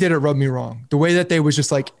way that they was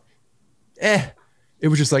just like, it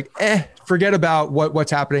was just like, forget about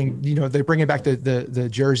what's happening. You know, they're bringing back the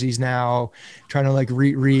jerseys now, trying to like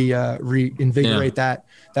reinvigorate that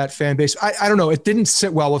fan base. I don't know. It didn't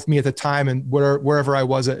sit well with me at the time, and wherever I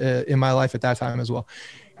was in my life at that time as well,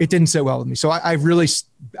 it didn't sit well with me. So I was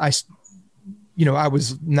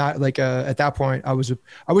not like at that point. I was a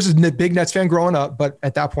big Nets fan growing up, but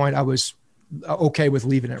at that point I was okay with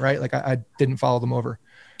leaving it. Right, like I didn't follow them over.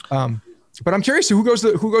 But I'm curious who goes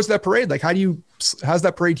to that parade. Like, how's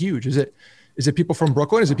that parade huge? Is it people from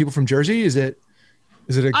Brooklyn? Is it people from Jersey? Is it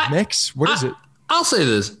a mix? What is it? I'll say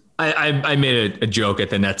this. I made a joke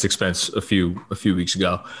at the Nets expense a few weeks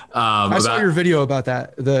ago. I saw your video about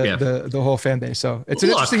that, the whole fan base. So it's an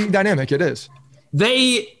interesting dynamic. It is.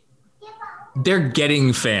 They're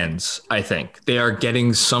getting fans. I think they are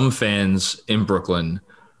getting some fans in Brooklyn,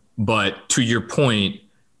 but to your point,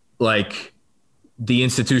 like, the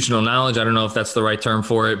institutional knowledge, I don't know if that's the right term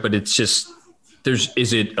for it, but it's just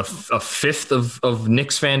is it a fifth of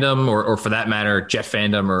Knicks fandom or for that matter, Jet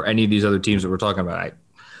fandom or any of these other teams that we're talking about?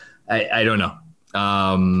 I don't know.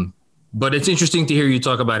 But it's interesting to hear you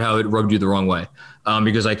talk about how it rubbed you the wrong way,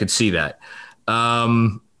 because I could see that.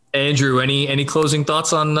 Andrew, any closing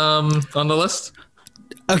thoughts on the list?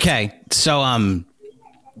 Okay. So,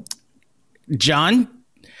 John?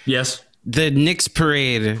 Yes. The Knicks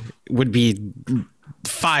parade would be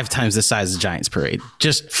 5 times the size of the Giants parade.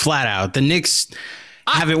 Just flat out. The Knicks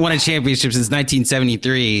haven't won a championship since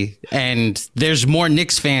 1973, and there's more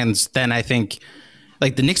Knicks fans than I think.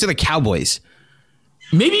 Like, the Knicks are the Cowboys.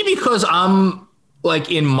 Maybe because I'm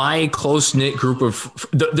like in my close knit group of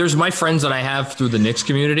there's my friends that I have through the Knicks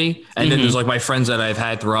community, and then there's like my friends that I've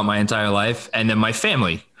had throughout my entire life, and then my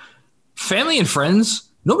family and friends.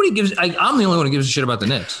 Nobody gives. I'm the only one who gives a shit about the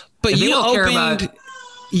Knicks. But you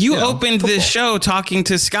opened this show talking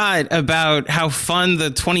to Scott about how fun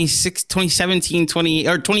the 2018,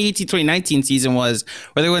 2019 season was,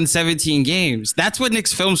 where they won 17 games. That's what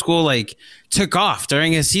Knicks Film School like took off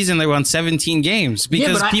during a season. They won 17 games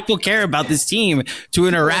because people care about this team to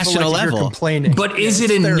an irrational level. But is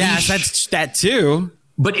it a niche? Yes, that's that too.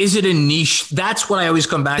 But is it a niche? That's what I always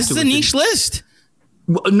come back to. This is a niche list.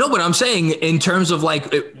 No, but I'm saying in terms of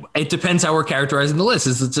like, it depends how we're characterizing the list.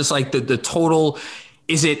 Is it just like the total?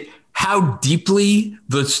 Is it how deeply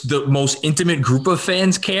the most intimate group of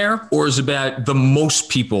fans care, or is it about the most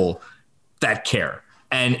people that care?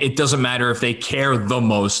 And it doesn't matter if they care the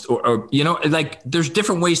most or like there's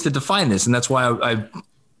different ways to define this. And that's why I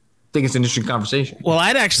think it's an interesting conversation. Well,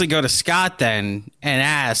 I'd actually go to Scott then and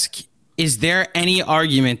ask, is there any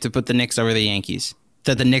argument to put the Knicks over the Yankees,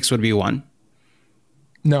 that the Knicks would be one?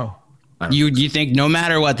 No. You think no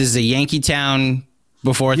matter what, this is a Yankee town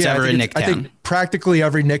before it's ever a Knick town? I think practically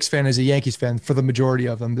every Knicks fan is a Yankees fan for the majority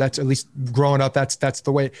of them. That's, at least growing up, that's the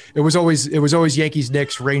way it was always Yankees,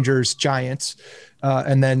 Knicks, Rangers, Giants.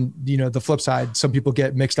 And then, the flip side, some people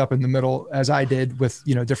get mixed up in the middle, as I did, with,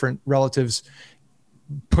 different relatives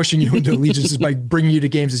pushing you into allegiances by bringing you to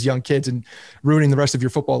games as young kids and ruining the rest of your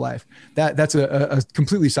football life. That's a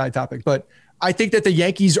completely side topic. But I think that the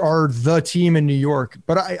Yankees are the team in New York,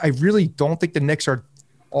 but I really don't think the Knicks are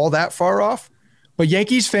all that far off. But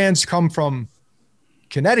Yankees fans come from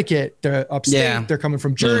Connecticut, they're upstate, they're coming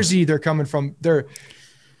from Jersey, they're coming from there.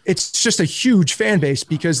 It's just a huge fan base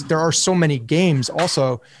because there are so many games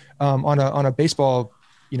also on a baseball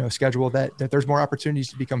schedule that there's more opportunities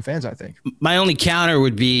to become fans, I think. My only counter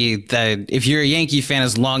would be that if you're a Yankee fan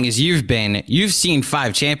as long as you've seen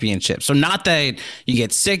 5 championships. So not that you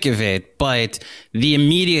get sick of it, but the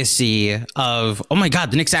immediacy of, oh my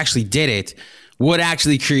God, the Knicks actually did it, would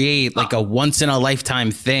actually create like a once in a lifetime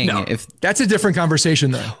thing. No, if that's a different conversation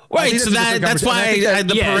though. Right. So that's why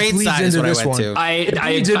the parade side is what I went to. I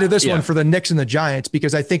leads into this one for the Knicks and the Giants,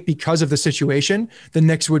 because I think because of the situation, the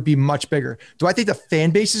Knicks would be much bigger. Do I think the fan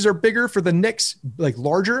bases are bigger for the Knicks, like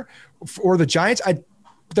larger, or the Giants?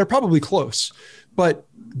 They're probably close, but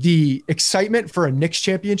the excitement for a Knicks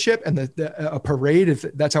championship and a parade, if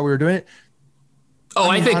that's how we were doing it.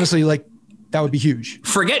 I think honestly, like, that would be huge.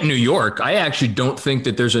 Forget New York. I actually don't think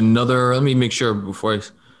that there's another. Let me make sure before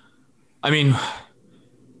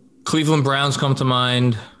Cleveland Browns come to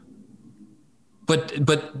mind. But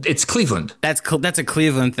it's Cleveland. That's a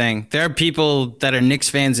Cleveland thing. There are people that are Knicks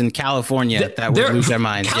fans in California that would lose their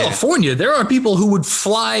minds. California, there are people who would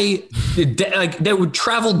fly, that would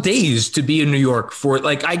travel days to be in New York for,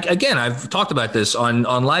 I've talked about this on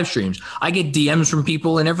live streams. I get DMs from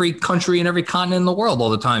people in every country and every continent in the world all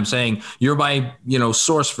the time saying, you're my,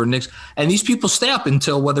 source for Knicks. And these people stay up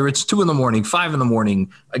until whether it's 2 a.m, 5 a.m,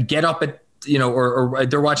 get up at, or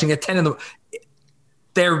they're watching at 10 in the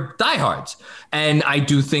they're diehards. And I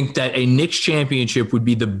do think that a Knicks championship would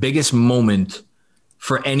be the biggest moment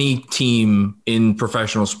for any team in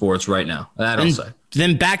professional sports right now. That I'll say.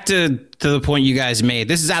 Then back to the point you guys made.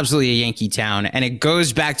 This is absolutely a Yankee town, and it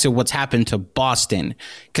goes back to what's happened to Boston,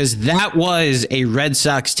 because that was a Red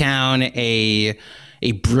Sox town, a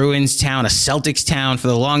Bruins town, a Celtics town for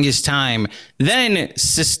the longest time. Then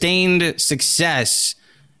sustained success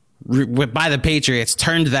by the Patriots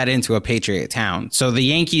turned that into a Patriot town. So the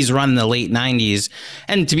Yankees run in the late 90s.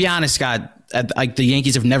 And to be honest, Scott, the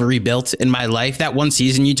Yankees have never rebuilt in my life. That one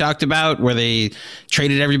season you talked about where they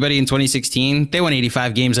traded everybody in 2016, they won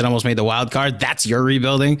 85 games and almost made the wild card. That's your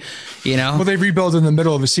rebuilding, Well, they rebuild in the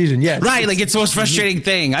middle of a season. Yeah. Right. It's the most frustrating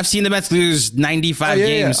thing. I've seen the Mets lose 95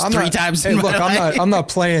 games three times. Hey, look, I'm not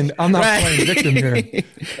playing victim here.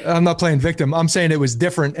 I'm not playing victim. I'm saying it was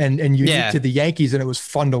different and unique to the Yankees, and it was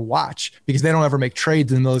fun to watch because they don't ever make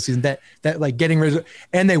trades in the middle of the season. That like getting rid of,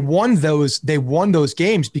 and they won those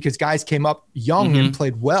games because guys came up young and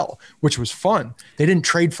played well, which was fun. They didn't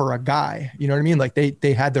trade for a guy, you know what I mean? Like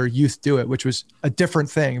they had their youth do it, which was a different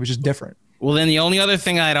thing. It was just different. Well, then the only other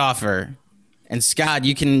thing I'd offer, and Scott,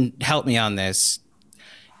 you can help me on this.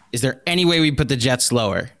 Is there any way we put the Jets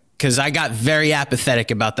lower? Because I got very apathetic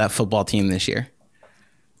about that football team this year.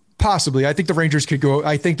 Possibly. I think the Rangers could go.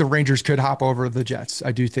 I think the Rangers could hop over the Jets.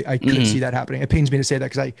 I do think I could see that happening. It pains me to say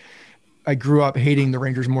that because I grew up hating the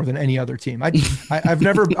Rangers more than any other team. I've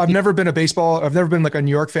never been I've never been like a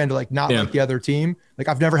New York fan to like not like the other team. Like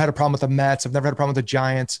I've never had a problem with the Mets. I've never had a problem with the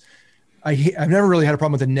Giants. I've never really had a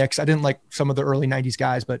problem with the Knicks. I didn't like some of the early 90s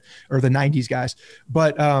guys, or the 90s guys,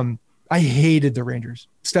 but I hated the Rangers.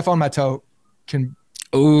 Stephon Matteau can.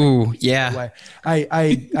 Oh yeah.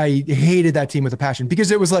 I hated that team with a passion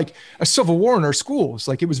because it was like a civil war in our schools.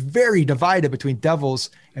 Like it was very divided between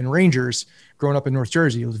Devils and Rangers growing up in North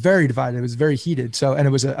Jersey. It was very divided. It was very heated. So, and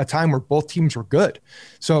it was a time where both teams were good.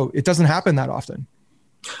 So it doesn't happen that often.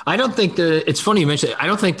 I don't think it's funny you mentioned it. I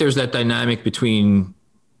don't think there's that dynamic between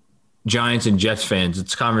Giants and Jets fans.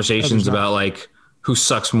 It's conversations about like who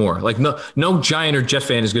sucks more. Like no Giant or Jet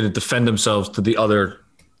fan is going to defend themselves to the other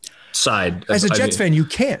side. As a Jets fan, you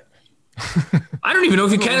can't. I don't even know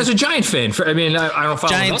if you can as a Giant fan. I don't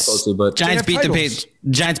follow that closely, but Giants beat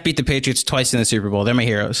the Patriots twice in the Super Bowl. They're my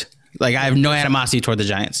heroes. Like I have no animosity toward the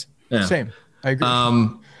Giants. Yeah. Same. I agree.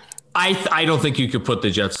 I don't think you could put the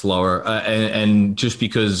Jets lower, and just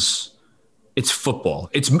because it's football,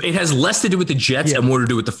 it has less to do with the Jets and more to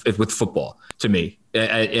do with football to me,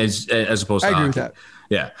 as opposed to I agree hockey. with that.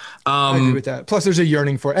 Yeah. I agree with that. Plus there's a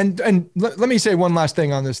yearning for it. And let me say one last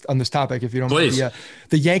thing on this topic, if you don't mind.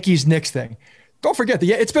 The Yankees Knicks thing. don't forget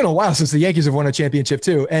it's been a while since the Yankees have won a championship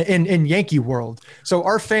too, in Yankee world. So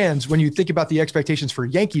our fans, when you think about the expectations for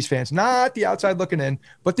Yankees fans, not the outside looking in,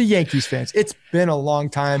 but the Yankees fans, it's been a long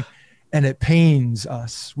time and it pains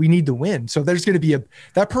us. We need to win. So there's going to be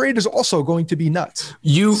that parade is also going to be nuts.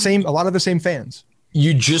 A lot of the same fans.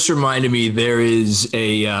 You just reminded me, there is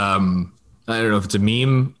I don't know if it's a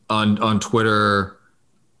meme on Twitter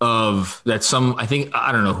of that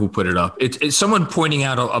I don't know who put it up. It's someone pointing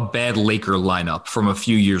out a bad Laker lineup from a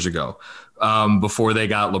few years ago, before they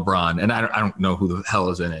got LeBron. And I don't know who the hell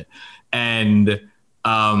is in it. And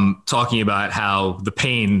talking about how the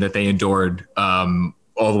pain that they endured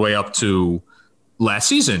all the way up to last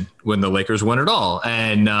season when the Lakers won it all.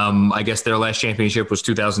 And I guess their last championship was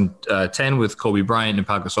 2010 with Kobe Bryant and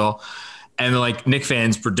Pau Gasol. And like Knicks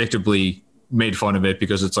fans predictably made fun of it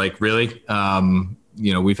because it's like, really?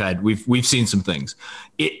 We've seen some things.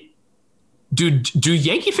 Do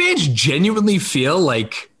Yankee fans genuinely feel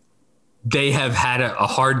like they have had a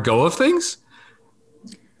hard go of things?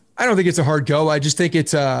 I don't think it's a hard go. I just think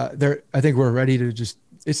it's I think we're ready to just.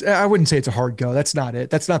 I wouldn't say it's a hard go. That's not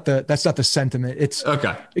it. That's not the sentiment. It's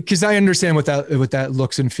okay because I understand what that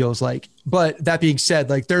looks and feels like. But that being said,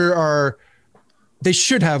 like they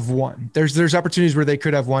should have won. There's opportunities where they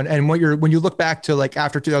could have won. And when you look back to like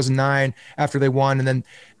after 2009, after they won, and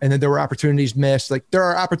then there were opportunities missed. Like there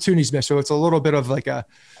are opportunities missed. So it's a little bit of like all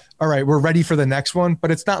right, we're ready for the next one.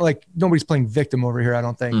 But it's not like nobody's playing victim over here. I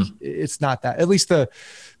don't think it's not that. At least the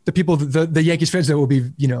people, the Yankees fans that will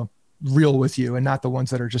be real with you, and not the ones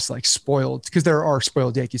that are just like spoiled, because there are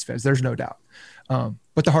spoiled Yankees fans. There's no doubt.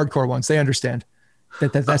 But the hardcore ones, they understand.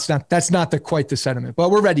 That's not quite the sentiment, but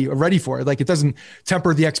we're ready for it. Like it doesn't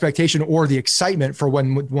temper the expectation or the excitement for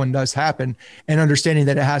when one does happen, and understanding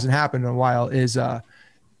that it hasn't happened in a while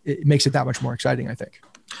it makes it that much more exciting, I think.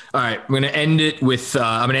 All right. I'm going to end it with,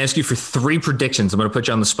 I'm going to ask you for 3 predictions. I'm going to put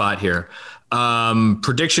you on the spot here.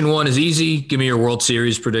 Prediction 1 is easy. Give me your World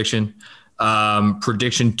Series prediction.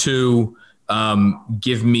 Prediction 2,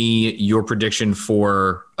 give me your prediction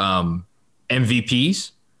for,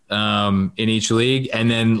 MVPs. In each league. And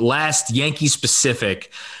then last, Yankee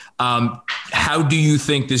specific. How do you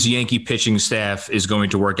think this Yankee pitching staff is going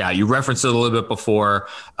to work out? You referenced it a little bit before,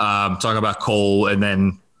 talking about Cole and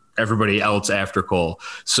then everybody else after Cole.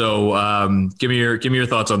 So give me your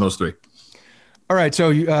thoughts on those 3. All right. So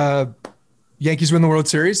Yankees win the World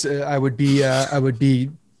Series. Wouldn't be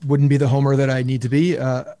the homer that I need to be.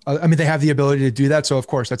 I mean, they have the ability to do that. So of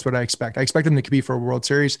course that's what I expect. I expect them to compete for a World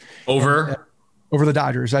Series over the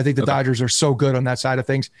Dodgers. I think the Dodgers are so good on that side of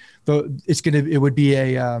things. Though it would be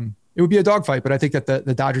a dogfight, but I think that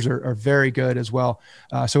the Dodgers are very good as well.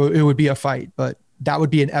 So it would be a fight, but that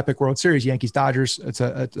would be an epic World Series, Yankees Dodgers. It's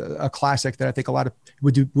a classic that I think a lot of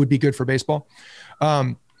would be good for baseball.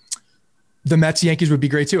 The Mets Yankees would be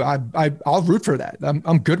great too. I'll root for that.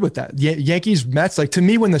 I'm good with that. Yankees Mets, like to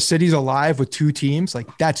me, when the city's alive with 2 teams,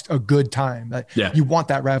 like that's a good time. You want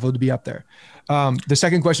that rivalry to be up there. The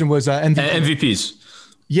second question was MVPs.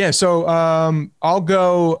 Yeah. So I'll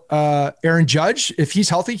go Aaron Judge. If he's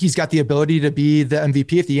healthy, he's got the ability to be the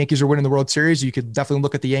MVP. If the Yankees are winning the World Series, you could definitely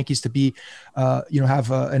look at the Yankees to be, have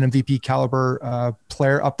an MVP caliber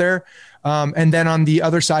player up there. And then on the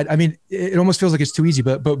other side, I mean, it almost feels like it's too easy,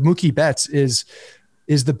 but Mookie Betts is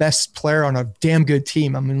the best player on a damn good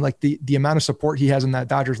team. I mean, like the amount of support he has in that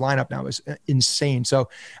Dodgers lineup now is insane. So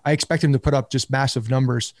I expect him to put up just massive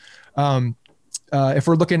numbers. If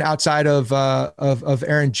we're looking outside of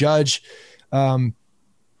Aaron Judge,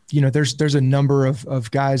 there's a number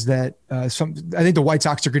of guys that I think the White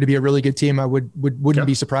Sox are going to be a really good team. I wouldn't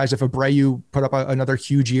be surprised if Abreu put up another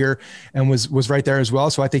huge year and was right there as well.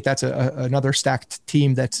 So I think that's another stacked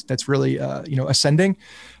team that's really ascending.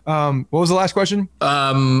 What was the last question?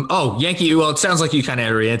 Yankee. Well, it sounds like you kind of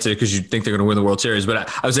already answered it because you think they're going to win the World Series. But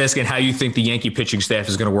I was asking how you think the Yankee pitching staff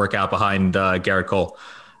is going to work out behind Garrett Cole.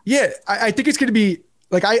 Yeah, I think it's going to be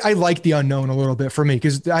like, I like the unknown a little bit for me,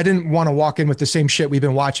 because I didn't want to walk in with the same shit we've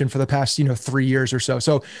been watching for the past, 3 years or so.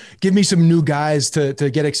 So give me some new guys to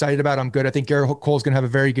get excited about. I'm good. I think Garrett Cole's going to have a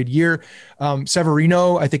very good year.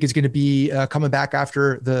 Severino, I think, is going to be coming back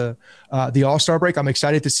after the All-Star break. I'm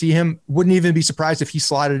excited to see him. Wouldn't even be surprised if he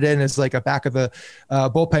slotted in as like a back of the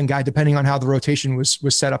bullpen guy, depending on how the rotation was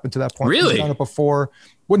set up into that point. Really? He's done it before.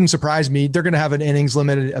 Wouldn't surprise me. They're going to have an innings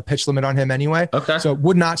limit, a pitch limit on him anyway. Okay. So it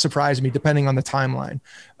would not surprise me depending on the timeline.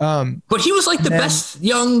 But he was like the best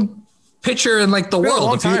young pitcher in like the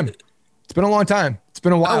world. It's been a long time. It's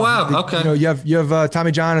been a while. Oh, wow. Okay. You have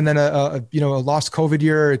Tommy John and then a lost COVID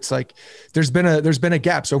year. It's like there's been a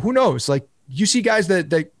gap. So who knows? Like you see guys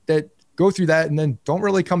that go through that and then don't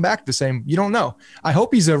really come back the same. You don't know. I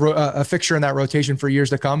hope he's a fixture in that rotation for years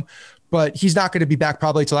to come, but he's not going to be back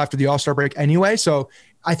probably till after the All-Star break anyway. So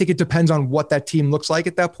I think it depends on what that team looks like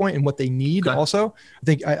at that point and what they need. Okay. Also, I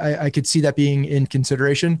think I could see that being in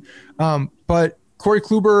consideration. But Corey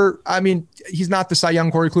Kluber, I mean, he's not the Cy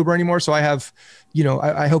Young Corey Kluber anymore. So I have,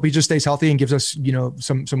 I hope he just stays healthy and gives us,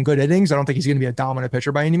 some good innings. I don't think he's going to be a dominant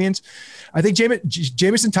pitcher by any means. I think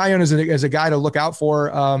Jameson Taillon is a guy to look out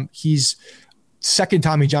for. He's second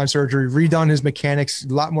Tommy John surgery, redone his mechanics,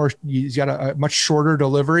 a lot more. He's got a much shorter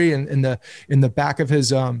delivery in the back of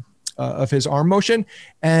his arm motion,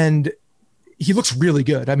 and he looks really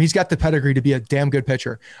good. I mean, he's got the pedigree to be a damn good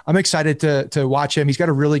pitcher. I'm excited to watch him. He's got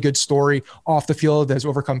a really good story off the field, has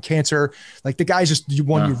overcome cancer. Like, the guy's just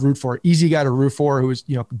one you root for, easy guy to root for, who was,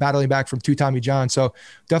 battling back from 2 Tommy John. So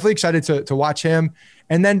definitely excited to watch him.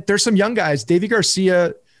 And then there's some young guys, Davy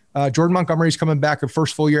Garcia, Jordan Montgomery's coming back a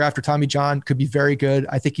first full year after Tommy John, could be very good.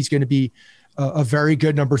 I think he's going to be a very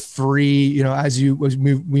good number 3, as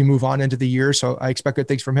we move on into the year. So I expect good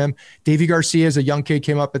things from him. Davy Garcia is a young kid,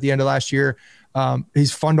 came up at the end of last year.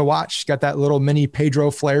 He's fun to watch. He's got that little mini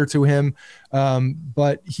Pedro flair to him.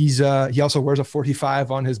 But he also wears a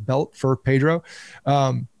 45 on his belt for Pedro.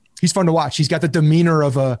 He's fun to watch. He's got the demeanor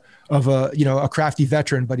of a crafty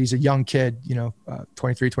veteran, but he's a young kid,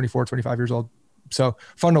 23, 24, 25 years old. So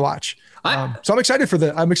fun to watch. So I'm excited for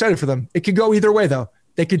them. It could go either way though.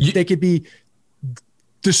 They could be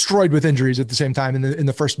destroyed with injuries at the same time in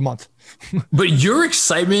the first month. But your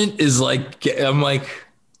excitement is like, I'm like,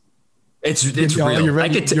 it's real. You're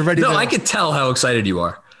ready. I could tell how excited you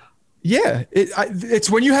are. Yeah. It's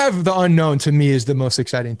when you have the unknown, to me, is the most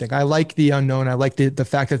exciting thing. I like the unknown. I like the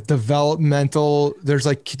fact that developmental, there's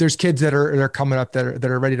kids that are coming up that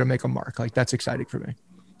are ready to make a mark. Like, that's exciting for me.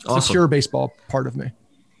 It's awesome. The pure baseball part of me.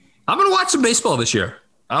 I'm going to watch some baseball this year.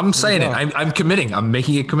 I'm saying it. I'm committing. I'm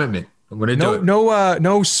making a commitment. I'm going to do it.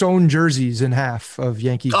 No sewn jerseys in half of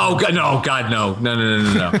Yankees. Oh God, no.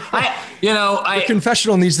 The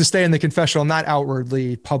confessional needs to stay in the confessional, not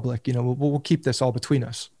outwardly public. We'll keep this all between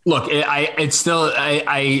us. Look, I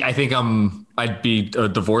think I'd be a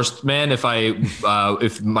divorced man if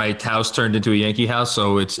my house turned into a Yankee house.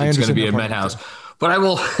 So it's going to be a Met house. But I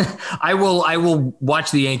will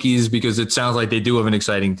watch the Yankees because it sounds like they do have an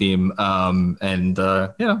exciting team. What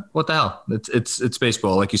the hell? It's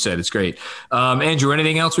baseball, like you said. It's great. Andrew,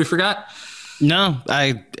 anything else we forgot? No,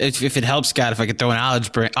 if it helps, Scott, if I could throw an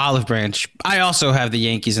olive branch, I also have the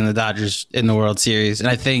Yankees and the Dodgers in the World Series, and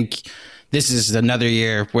I think this is another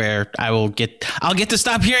year where I'll get to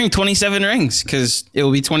stop hearing 27 rings because it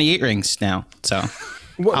will be 28 rings now. So.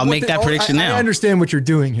 I'll make that prediction now. I understand what you're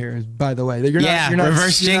doing here, by the way. You're not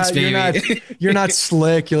reverse jinx, baby. You're not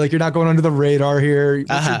slick. You're not going under the radar here.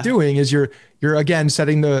 What you're doing is you're again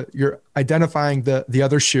you're identifying the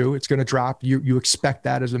other shoe. It's going to drop. You expect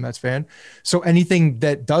that as a Mets fan. So anything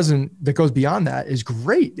that goes beyond that is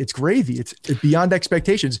great. It's gravy. It's beyond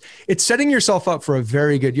expectations. It's setting yourself up for a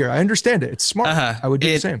very good year. I understand it. It's smart. I would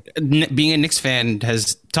do the same. Being a Knicks fan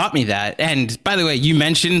has taught me that. And by the way, you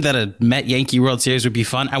mentioned that a Met Yankee World Series would be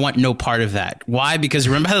fun. I want no part of that. Why? Because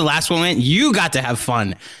remember how the last one went? You got to have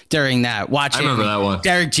fun during that. Watching I remember that one.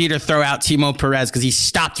 Derek Jeter throw out Timo Perez because he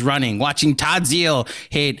stopped running. Watching Todd Zeile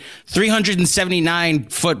hit 379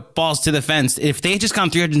 foot balls to the fence. If they had just gone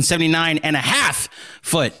 379 and a half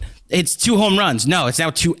foot, it's 2 home runs. No, it's now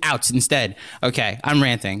 2 outs instead. Okay, I'm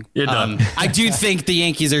ranting. You're done. I do think the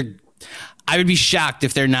Yankees are. I would be shocked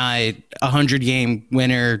if they're not a 100-game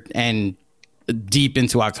winner and deep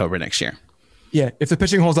into October next year. Yeah, if the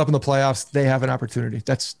pitching holds up in the playoffs, they have an opportunity.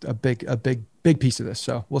 That's a big piece of this.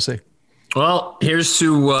 So we'll see. Well, here's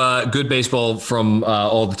to good baseball from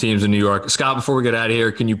all the teams in New York. Scott, before we get out of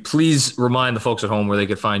here, can you please remind the folks at home where they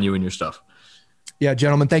could find you and your stuff? Yeah,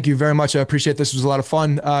 gentlemen, thank you very much. I appreciate this. It was a lot of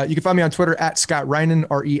fun. You can find me on Twitter at Scott Reinen,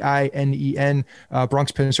 REINEN.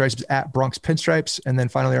 Bronx Pinstripes is at Bronx Pinstripes. And then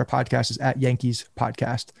finally, our podcast is at Yankees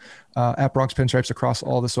Podcast, at Bronx Pinstripes across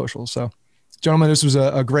all the socials. So, gentlemen, this was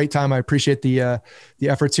a great time. I appreciate the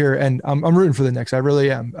efforts here, and I'm rooting for the Knicks. I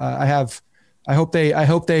really am. I hope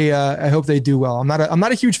they do well. I'm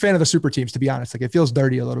not a huge fan of the super teams, to be honest. Like, it feels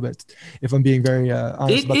dirty a little bit, if I'm being very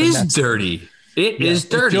honest. It is dirty. It is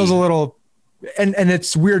dirty. It feels a little. And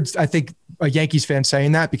it's weird, I think, a Yankees fan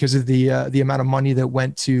saying that because of the amount of money that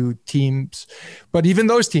went to teams. But even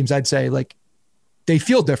those teams, I'd say, like, they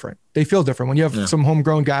feel different. They feel different when you have some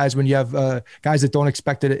homegrown guys, when you have guys that don't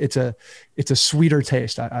expect it. It's a sweeter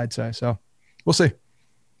taste, I'd say. So we'll see.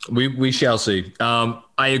 We shall see.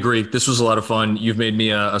 I agree. This was a lot of fun. You've made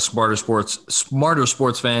me a smarter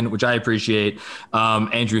sports fan, which I appreciate.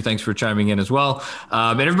 Andrew, thanks for chiming in as well.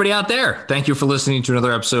 And everybody out there, thank you for listening to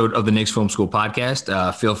another episode of the Knicks Film School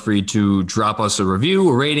podcast. Feel free to drop us a review,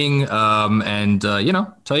 a rating, and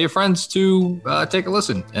tell your friends to take a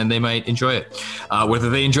listen, and they might enjoy it, whether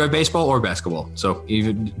they enjoy baseball or basketball. So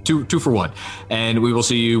even two for one. And we will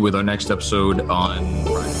see you with our next episode on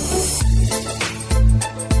Friday.